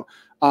time ago,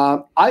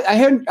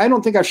 I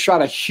don't think I've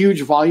shot a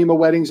huge volume of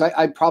weddings.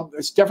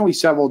 It's definitely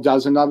several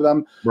dozen of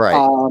them. Right.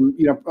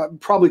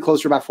 Probably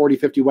closer to about 40,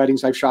 50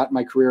 weddings I've shot in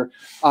my career.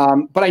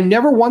 But I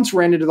never once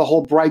ran into the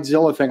whole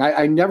bridezilla thing.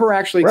 I never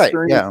actually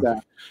experienced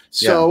that.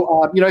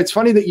 So, it's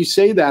funny that you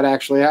say that,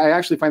 actually. I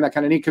actually find that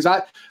kind of neat because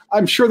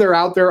I'm sure they're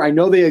out there. I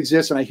know they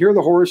exist and I hear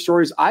the horror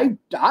stories. I've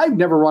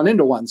never run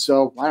into one.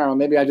 So I don't know,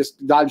 maybe I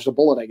just dodged a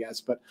bullet, I guess.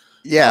 But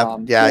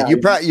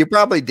you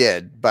probably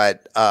did,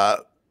 but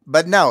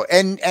no,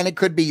 and it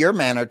could be your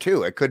manner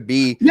too. It could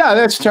be,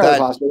 that's terribly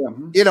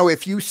possible. Yeah.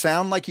 If you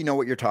sound like you know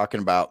what you're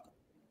talking about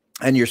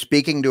and you're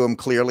speaking to them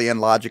clearly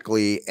and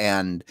logically,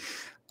 and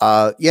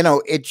I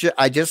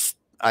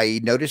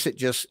notice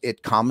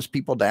it calms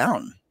people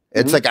down.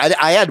 It's like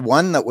I had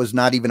one that was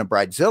not even a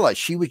bridezilla.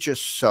 She was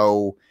just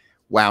so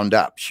wound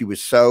up. She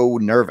was so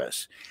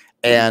nervous.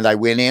 And I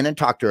went in and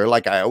talked to her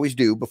like I always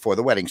do before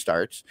the wedding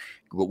starts,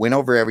 went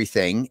over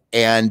everything.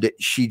 And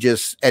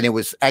and it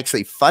was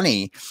actually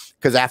funny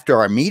because after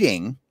our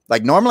meeting,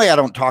 like normally I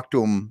don't talk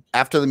to them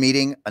after the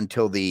meeting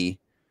until the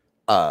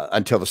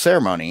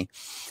ceremony.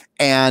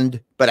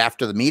 But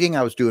after the meeting,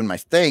 I was doing my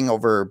thing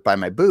over by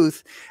my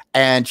booth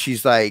and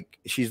she's like,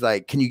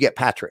 can you get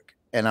Patrick?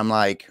 And I'm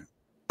like,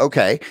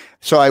 okay.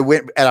 So I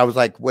went and I was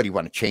like, what, do you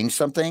want to change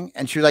something?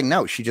 And she was like,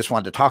 no, she just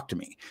wanted to talk to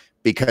me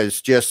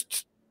because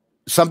just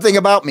something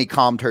about me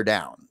calmed her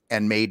down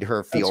and made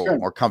her feel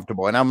more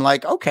comfortable. And I'm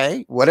like,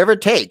 okay, whatever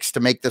it takes to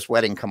make this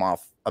wedding come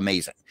off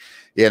amazing.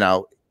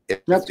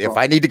 If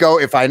I need to go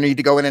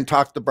in and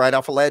talk the bride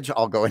off a ledge,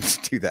 I'll go and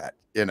do that,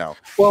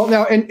 Well,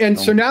 now,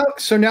 so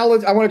now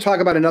I want to talk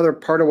about another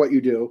part of what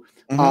you do.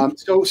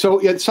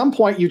 So at some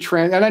point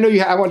and I know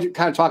I want to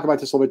kind of talk about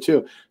this a little bit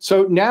too.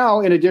 So now,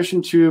 in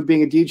addition to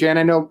being a DJ, and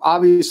I know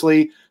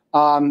obviously,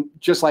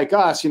 just like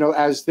us,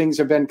 as things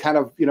have been kind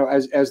of,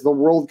 as the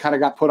world kind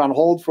of got put on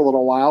hold for a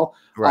little while,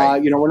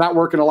 right. We're not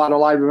working a lot of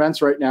live events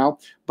right now,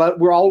 but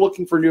we're all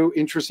looking for new,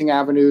 interesting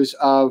avenues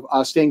of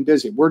staying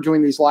busy. We're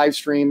doing these live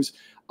streams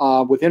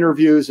with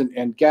interviews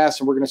and guests,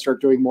 and we're going to start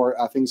doing more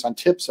things on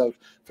tips of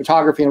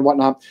photography and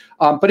whatnot.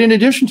 But in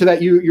addition to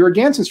that, you're a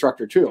dance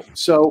instructor too.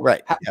 So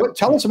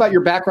tell us about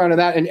your background in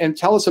that, and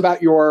tell us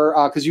about your,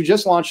 because you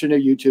just launched a new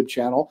YouTube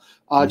channel.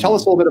 Tell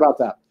us a little bit about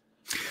that.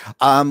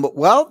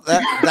 Well,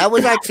 that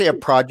was actually a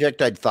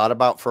project I'd thought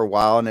about for a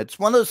while. And it's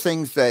one of those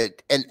things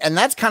that, and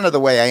that's kind of the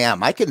way I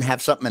am. I can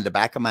have something in the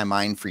back of my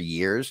mind for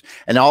years.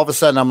 And all of a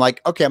sudden I'm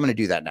like, okay, I'm going to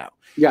do that now.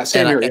 Yeah.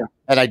 Same here.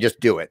 And I just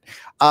do it.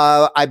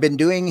 I've been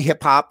doing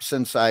hip hop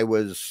since I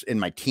was in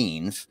my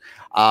teens.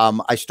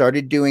 I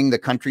started doing the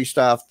country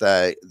stuff,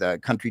 the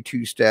country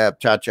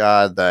two-step,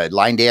 cha-cha, the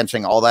line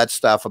dancing, all that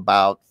stuff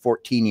about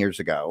 14 years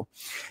ago.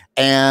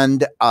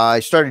 And I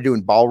started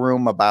doing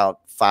ballroom about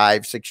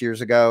 5-6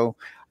 years ago.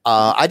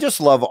 I just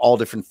love all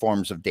different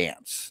forms of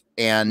dance.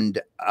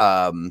 And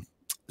but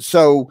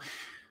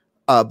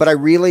I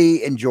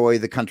really enjoy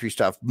the country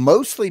stuff,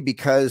 mostly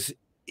because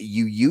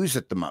you use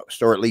it the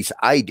most, or at least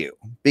I do,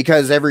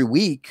 because every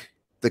week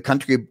the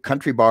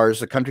country bars,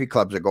 the country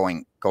clubs are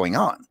going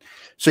on.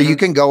 So you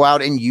can go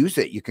out and use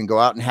it. You can go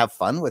out and have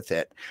fun with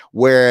it.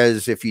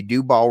 Whereas if you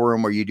do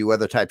ballroom or you do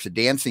other types of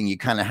dancing, you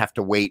kind of have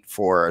to wait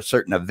for a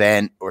certain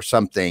event or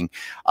something.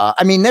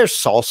 I mean, there's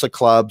salsa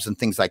clubs and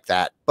things like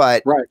that,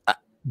 but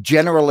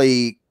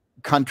generally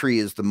country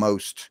is the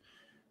most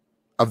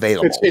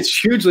available. It's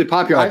hugely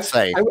popular. I'd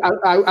say.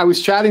 I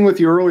was chatting with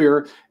you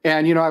earlier,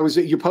 and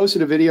you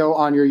posted a video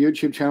on your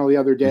YouTube channel the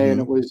other day, and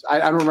it was I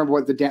don't remember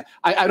what the dance.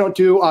 I don't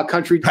do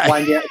country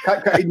line dance,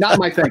 not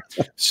my thing.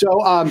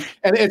 So and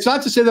it's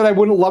not to say that I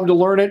wouldn't love to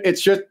learn it.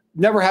 It's just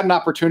never had an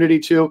opportunity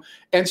to.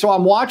 And so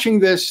I'm watching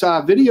this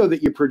video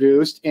that you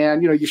produced,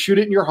 and you shoot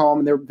it in your home,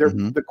 and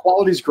the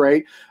quality's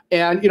great.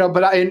 And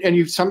but I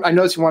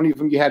noticed one of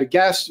them you had a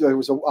guest. There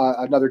was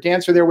another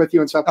dancer there with you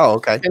and stuff. Oh,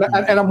 okay.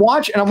 And I'm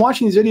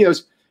watching these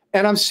videos,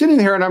 and I'm sitting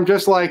here, and I'm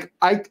just like,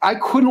 I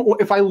couldn't,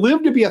 if I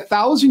lived to be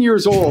 1,000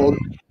 years old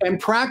and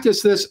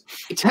practice this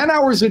 10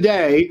 hours a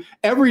day,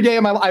 every day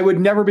of my life, I would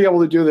never be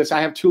able to do this.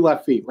 I have 2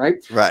 left feet, right?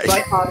 Right.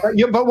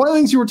 But one of the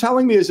things you were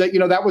telling me is that,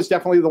 that was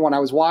definitely the one I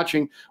was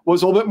watching,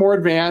 was a little bit more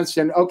advanced.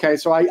 And okay,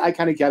 so I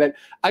kind of get it.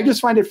 I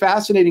just find it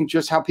fascinating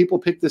just how people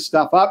pick this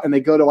stuff up, and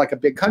they go to like a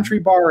big country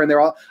bar, and they're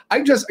all,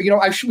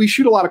 we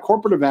shoot a lot of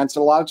corporate events,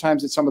 and a lot of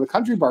times it's some of the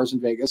country bars in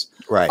Vegas,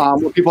 right,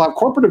 where people have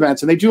corporate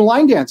events and they do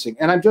line dancing.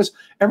 And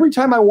every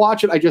time I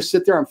watch it, I just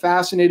sit there. I'm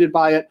fascinated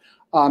by it.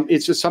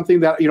 It's just something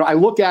that, I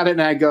look at it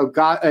and I go,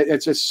 God,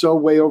 it's just so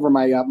way over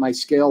my my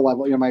scale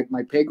level,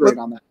 my pay grade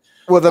on that.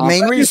 Well, the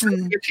main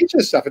reason you teach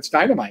this stuff, it's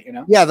dynamite,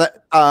 Yeah,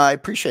 I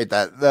appreciate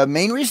that. The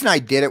main reason I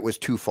did it was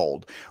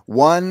twofold.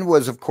 One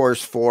was, of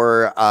course,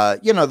 for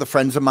the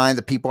friends of mine,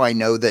 the people I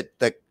know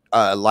that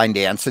line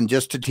dance, and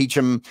just to teach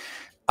them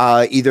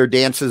either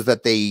dances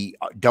that they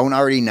don't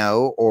already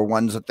know or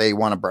ones that they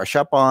want to brush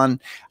up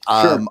on.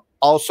 Sure.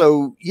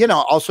 Also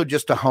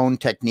just to hone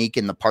technique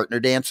in the partner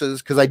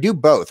dances, because I do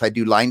both. I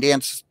do line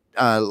dance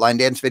line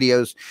dance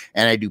videos,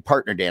 and I do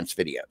partner dance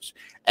videos.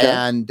 Okay.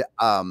 And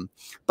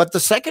but the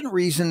second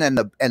reason,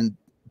 and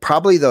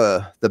probably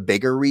the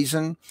bigger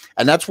reason,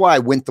 and that's why I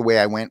went the way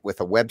I went with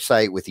a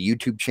website, with a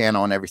YouTube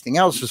channel and everything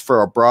else, is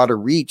for a broader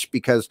reach,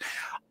 because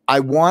I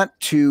want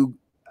to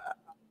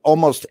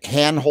almost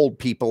handhold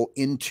people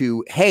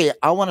into, hey,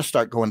 I want to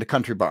start going to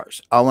country bars.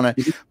 I want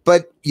to,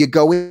 but you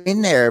go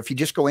in there. If you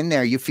just go in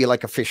there, you feel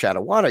like a fish out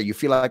of water. You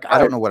feel like, I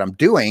don't know what I'm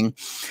doing.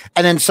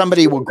 And then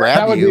somebody will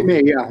grab you. That would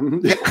be me, yeah.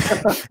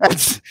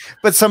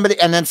 But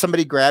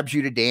somebody grabs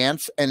you to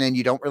dance, and then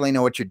you don't really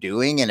know what you're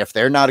doing. And if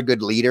they're not a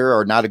good leader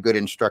or not a good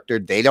instructor,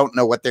 they don't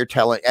know what they're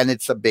telling. And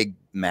it's a big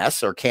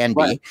mess, or can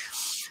be.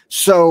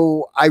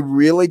 So I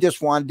really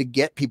just wanted to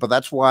get people.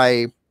 That's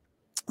why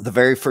the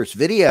very first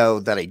video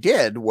that I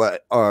did,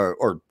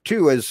 or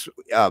two, is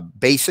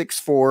basics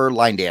for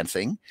line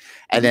dancing,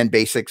 and then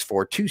basics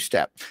for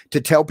two-step, to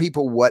tell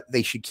people what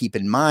they should keep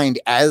in mind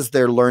as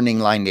they're learning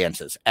line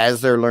dances,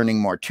 as they're learning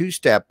more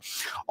two-step,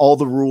 all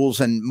the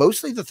rules, and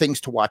mostly the things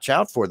to watch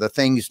out for, the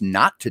things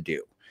not to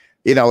do.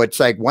 You know,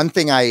 it's like one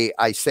thing I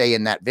say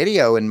in that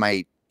video, in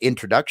my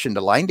introduction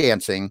to line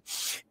dancing,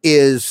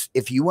 is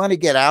if you want to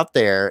get out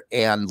there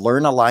and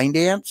learn a line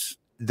dance,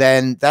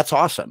 then that's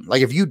awesome.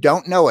 Like, if you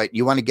don't know it,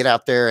 you want to get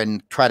out there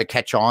and try to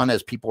catch on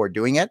as people are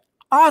doing it.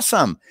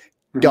 Awesome.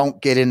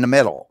 Don't get in the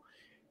middle.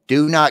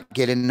 Do not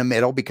get in the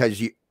middle, because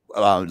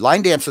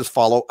line dances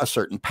follow a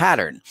certain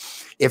pattern.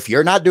 If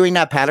you're not doing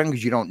that pattern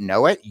because you don't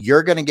know it,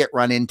 you're going to get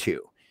run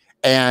into.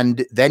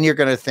 And then you're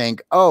going to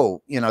think,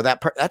 oh, you know,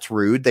 that's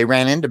rude. They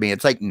ran into me.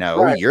 It's like,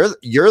 no, you're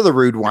the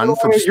rude one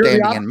from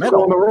standing in the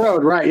middle. On the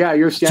road, right? Yeah,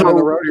 you're standing on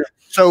the road here.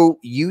 So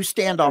you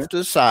stand off to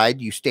the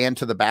side, you stand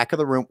to the back of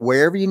the room,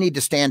 wherever you need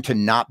to stand to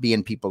not be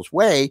in people's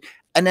way,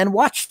 and then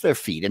watch their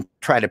feet and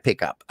try to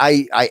pick up.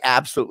 I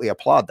absolutely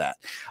applaud that.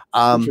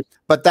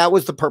 But that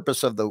was the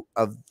purpose of the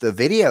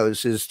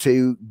videos, is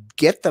to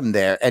get them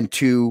there and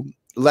to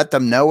let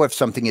them know if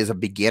something is a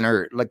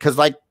beginner. Because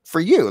like for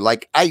you,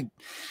 like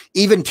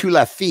even two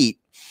left feet,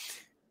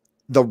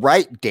 the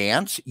right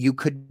dance you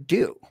could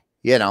do.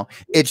 You know,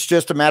 it's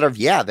just a matter of,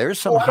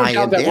 there's some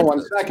high-end dances. For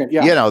 1 second.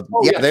 Yeah. You know,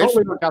 there's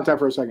totally count that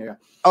for a second. Yeah.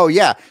 Oh,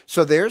 yeah.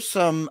 So there's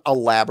some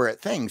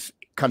elaborate things.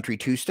 Country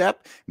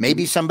two-step.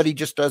 Maybe somebody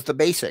just does the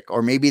basic,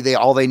 or maybe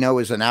all they know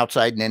is an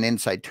outside and an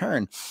inside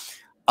turn.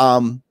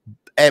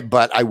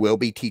 But I will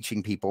be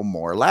teaching people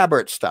more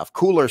elaborate stuff,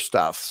 cooler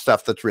stuff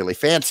that's really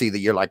fancy, that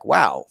you're like,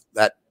 wow,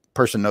 that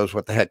person knows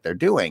what the heck they're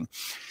doing.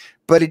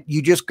 But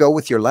you just go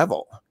with your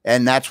level.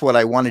 And that's what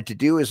I wanted to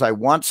do, is I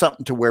want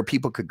something to where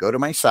people could go to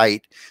my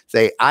site,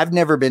 say, I've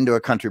never been to a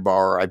country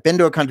bar, or I've been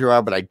to a country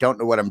bar, but I don't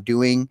know what I'm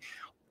doing.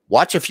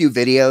 Watch a few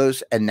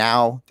videos, and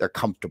now they're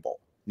comfortable.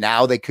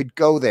 Now they could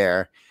go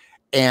there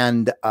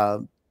and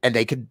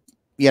they could,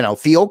 you know,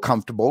 feel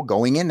comfortable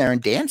going in there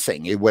and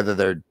dancing, whether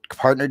they're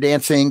partner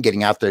dancing,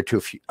 getting out there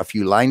to a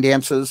few line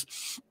dances.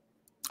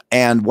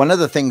 And one of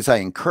the things I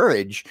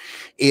encourage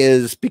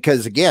is,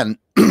 because again,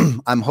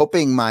 I'm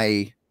hoping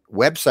my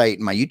website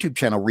and my YouTube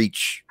channel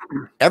reach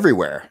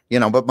everywhere, you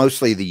know, but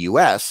mostly the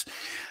US.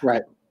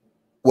 Right.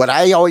 What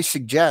I always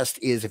suggest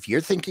is, if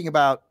you're thinking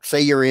about, say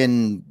you're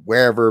in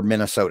wherever,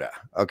 Minnesota,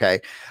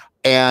 okay,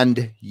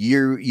 and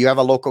you have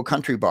a local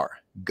country bar,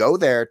 go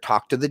there,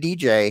 talk to the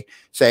DJ,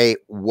 say,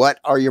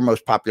 what are your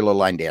most popular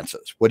line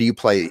dances? What do you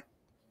play?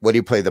 What do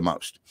you play the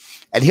most?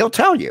 And he'll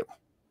tell you.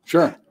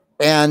 Sure.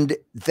 And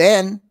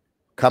then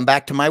come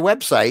back to my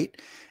website.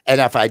 And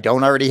if I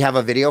don't already have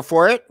a video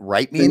for it,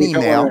 write me an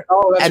email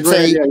and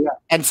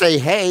say,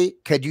 hey,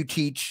 could you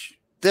teach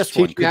this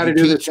one? Could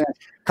you teach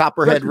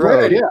Copperhead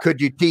Road?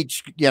 Could you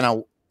teach, you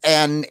know,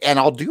 and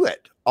I'll do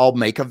it. I'll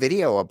make a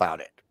video about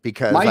it,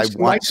 because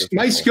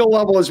my skill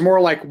level is more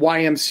like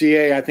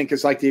YMCA. I think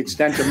is like the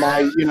extent of my,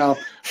 you know,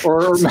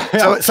 or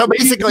so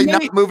basically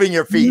not moving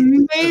your feet.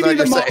 Maybe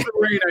the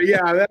Macarena.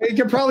 Yeah, you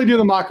could probably do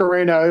the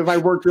Macarena if I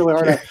worked really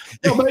hard.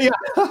 No, but yeah,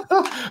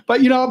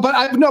 but you know, but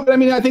I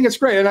mean, I think it's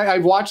great, and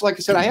I've watched, like I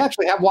said, I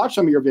actually have watched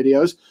some of your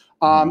videos.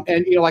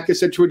 And, you know, like I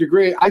said, to a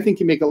degree, I think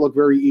you make it look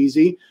very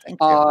easy. You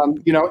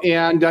know,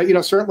 and, you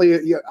know, certainly,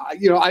 you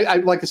know, I,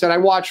 like I said, I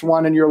watched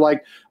one, and you're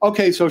like,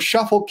 okay, so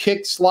shuffle,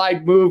 kick,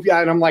 slide, move. Yeah.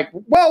 And I'm like,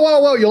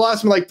 whoa, you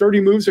lost me like 30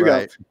 moves ago.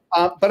 Right.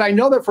 But I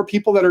know that for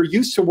people that are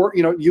used to work,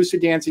 you know, used to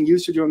dancing,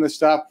 used to doing this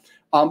stuff,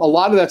 a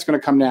lot of that's going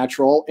to come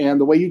natural.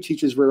 And the way you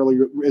teach is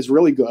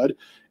really good.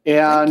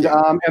 And,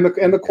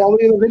 and the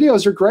quality of the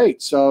videos are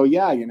great. So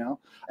yeah, you know.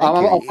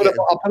 I'll put up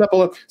a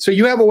look. So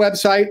you have a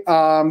website.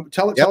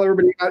 Tell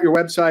everybody about your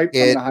website.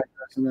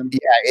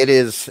 It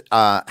is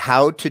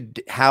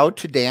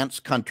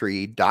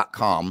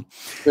howtodancecountry.com.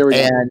 There we go.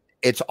 And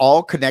it's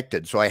all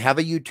connected. So I have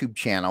a YouTube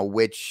channel,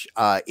 which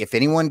if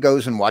anyone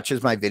goes and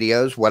watches my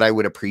videos, what I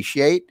would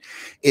appreciate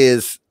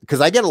is,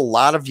 because I get a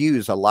lot of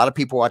views, a lot of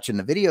people watching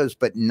the videos,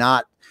 but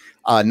not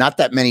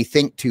that many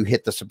think to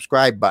hit the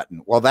subscribe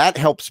button. Well, that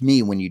helps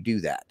me when you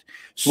do that.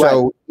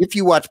 So if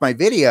you watch my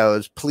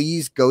videos,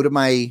 please go to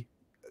my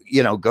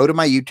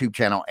YouTube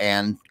channel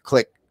and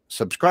click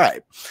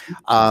subscribe.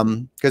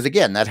 Because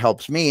again, that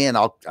helps me, and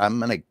I'm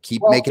going to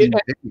keep making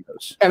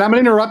videos. And I'm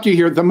going to interrupt you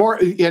here. The more,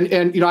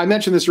 and you know, I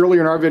mentioned this earlier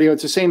in our video.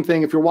 It's the same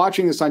thing. If you're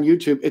watching this on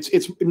YouTube,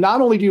 it's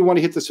not only do you want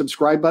to hit the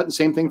subscribe button,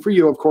 same thing for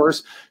you, of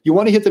course. You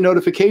want to hit the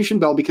notification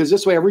bell, because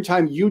this way, every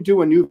time you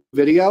do a new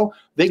video,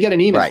 they get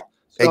an email. Right.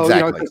 So,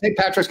 exactly. You know, hey,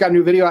 Patrick's got a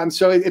new video, and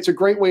so it's a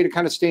great way to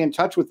kind of stay in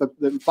touch with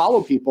the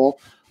follow people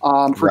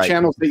for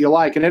channels that you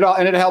like, and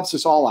it helps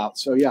us all out.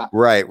 So yeah.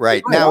 Right.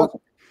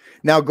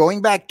 Now,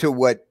 going back to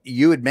what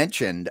you had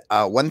mentioned,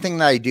 one thing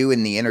that I do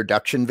in the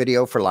introduction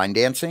video for line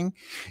dancing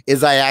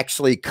is I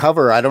actually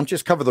I don't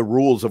just cover the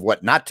rules of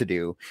what not to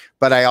do,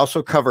 but I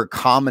also cover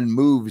common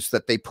moves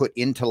that they put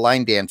into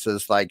line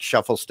dances, like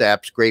shuffle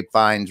steps,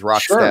 grapevines,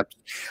 rock steps.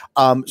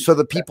 So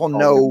the people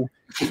know,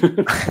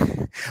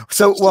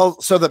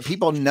 so that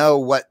people know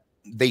what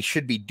they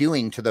should be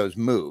doing to those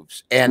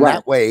moves. And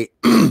that way,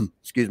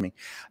 excuse me,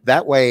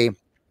 that way,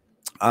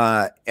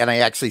 and I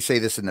actually say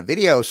this in the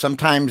video,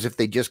 sometimes if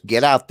they just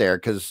get out there,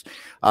 because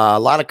a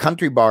lot of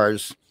country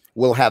bars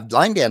will have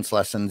line dance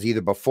lessons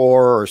either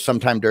before or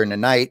sometime during the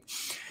night.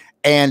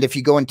 And if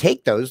you go and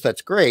take those,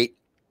 that's great.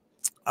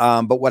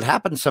 But what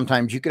happens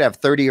sometimes, you could have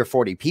 30 or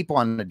 40 people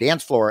on the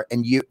dance floor,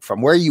 and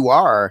from where you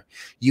are,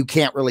 you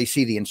can't really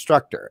see the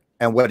instructor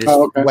and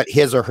what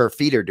his or her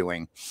feet are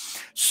doing.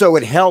 So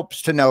it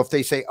helps to know if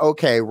they say,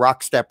 okay,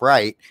 rock step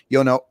right,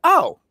 you'll know,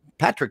 oh,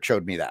 Patrick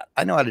showed me that.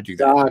 I know how to do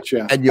that.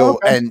 Gotcha. And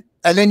you'll and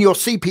then you'll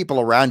see people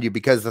around you,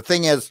 because the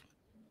thing is,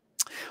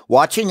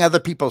 watching other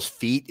people's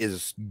feet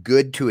is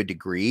good to a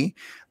degree,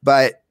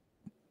 but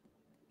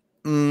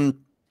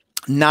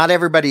not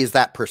everybody is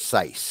that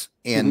precise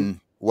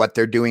in what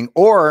they're doing,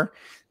 or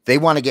they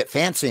want to get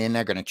fancy and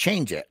they're going to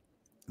change it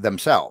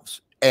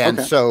themselves.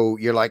 And so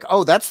you're like,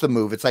 oh, that's the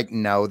move. It's like,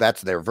 no,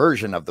 that's their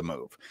version of the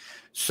move.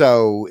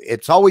 So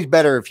it's always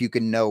better if you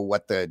can know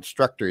what the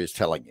instructor is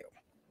telling you.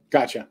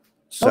 Gotcha.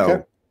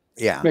 So,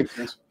 yeah. Makes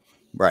sense.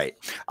 Right.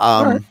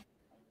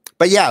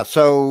 But yeah,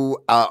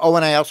 so,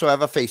 and I also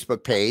have a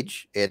Facebook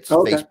page. It's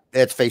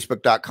it's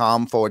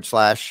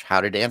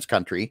facebook.com/How to Dance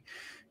Country,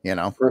 you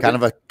know, kind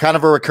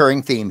of a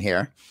recurring theme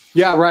here.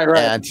 Yeah. Right.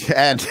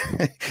 And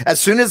as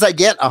soon as I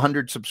get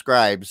 100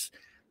 subscribes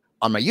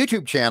on my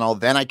YouTube channel,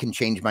 then I can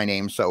change my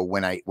name. So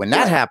when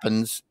that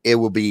happens, it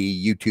will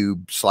be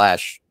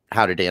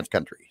YouTube/How to Dance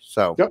Country.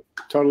 So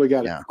totally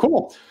got it. Yeah,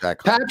 cool.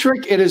 Exactly.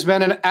 Patrick, it has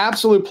been an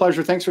absolute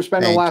pleasure. Thanks for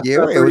spending the last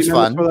 30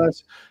 minutes with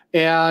us.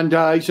 And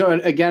so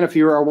again, if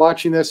you are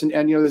watching this, and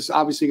you know, this is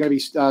obviously going to be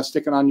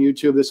sticking on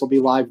YouTube, this will be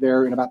live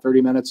there in about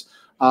 30 minutes.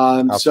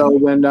 So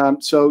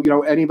you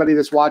know, anybody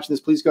that's watching this,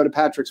 please go to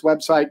Patrick's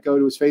website, go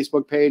to his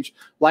Facebook page,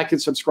 like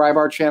and subscribe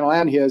our channel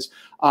and his.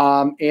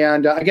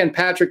 Again,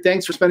 Patrick,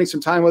 thanks for spending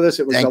some time with us.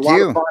 It was a lot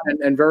of fun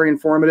and very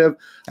informative.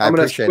 I'm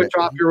going to switch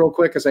off here real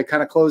quick as I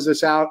kind of close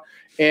this out.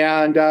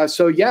 And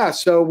so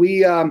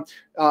we I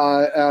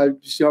gotta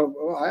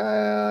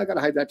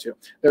hide that too.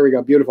 There we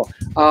go. Beautiful.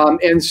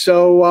 And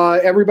so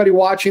everybody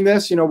watching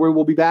this, you know, we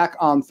will be back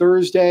on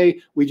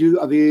Thursday. We do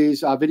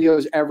these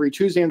videos every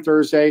Tuesday and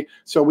Thursday.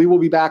 So we will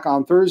be back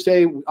on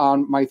Thursday.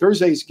 My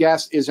Thursday's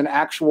guest is an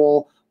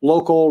actual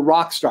local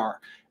rock star.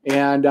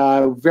 And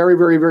very,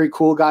 very, very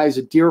cool guy. He's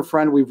a dear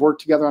friend. We've worked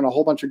together on a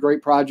whole bunch of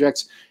great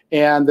projects.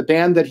 And the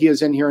band that he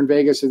is in here in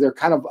Vegas, they're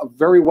kind of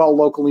very well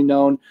locally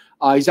known.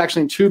 He's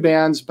actually in 2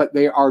 bands, but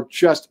they are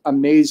just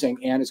amazing.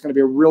 And it's going to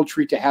be a real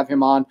treat to have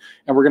him on.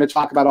 And we're going to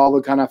talk about all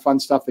the kind of fun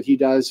stuff that he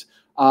does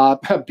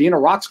being a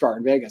rock star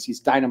in Vegas.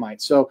 He's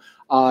dynamite. So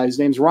his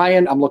name's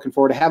Ryan. I'm looking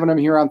forward to having him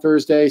here on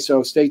Thursday.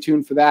 So stay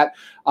tuned for that.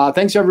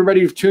 Thanks,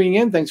 everybody, for tuning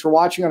in. Thanks for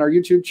watching on our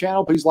YouTube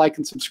channel. Please like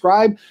and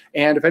subscribe.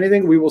 And if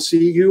anything, we will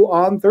see you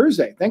on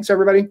Thursday. Thanks,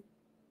 everybody.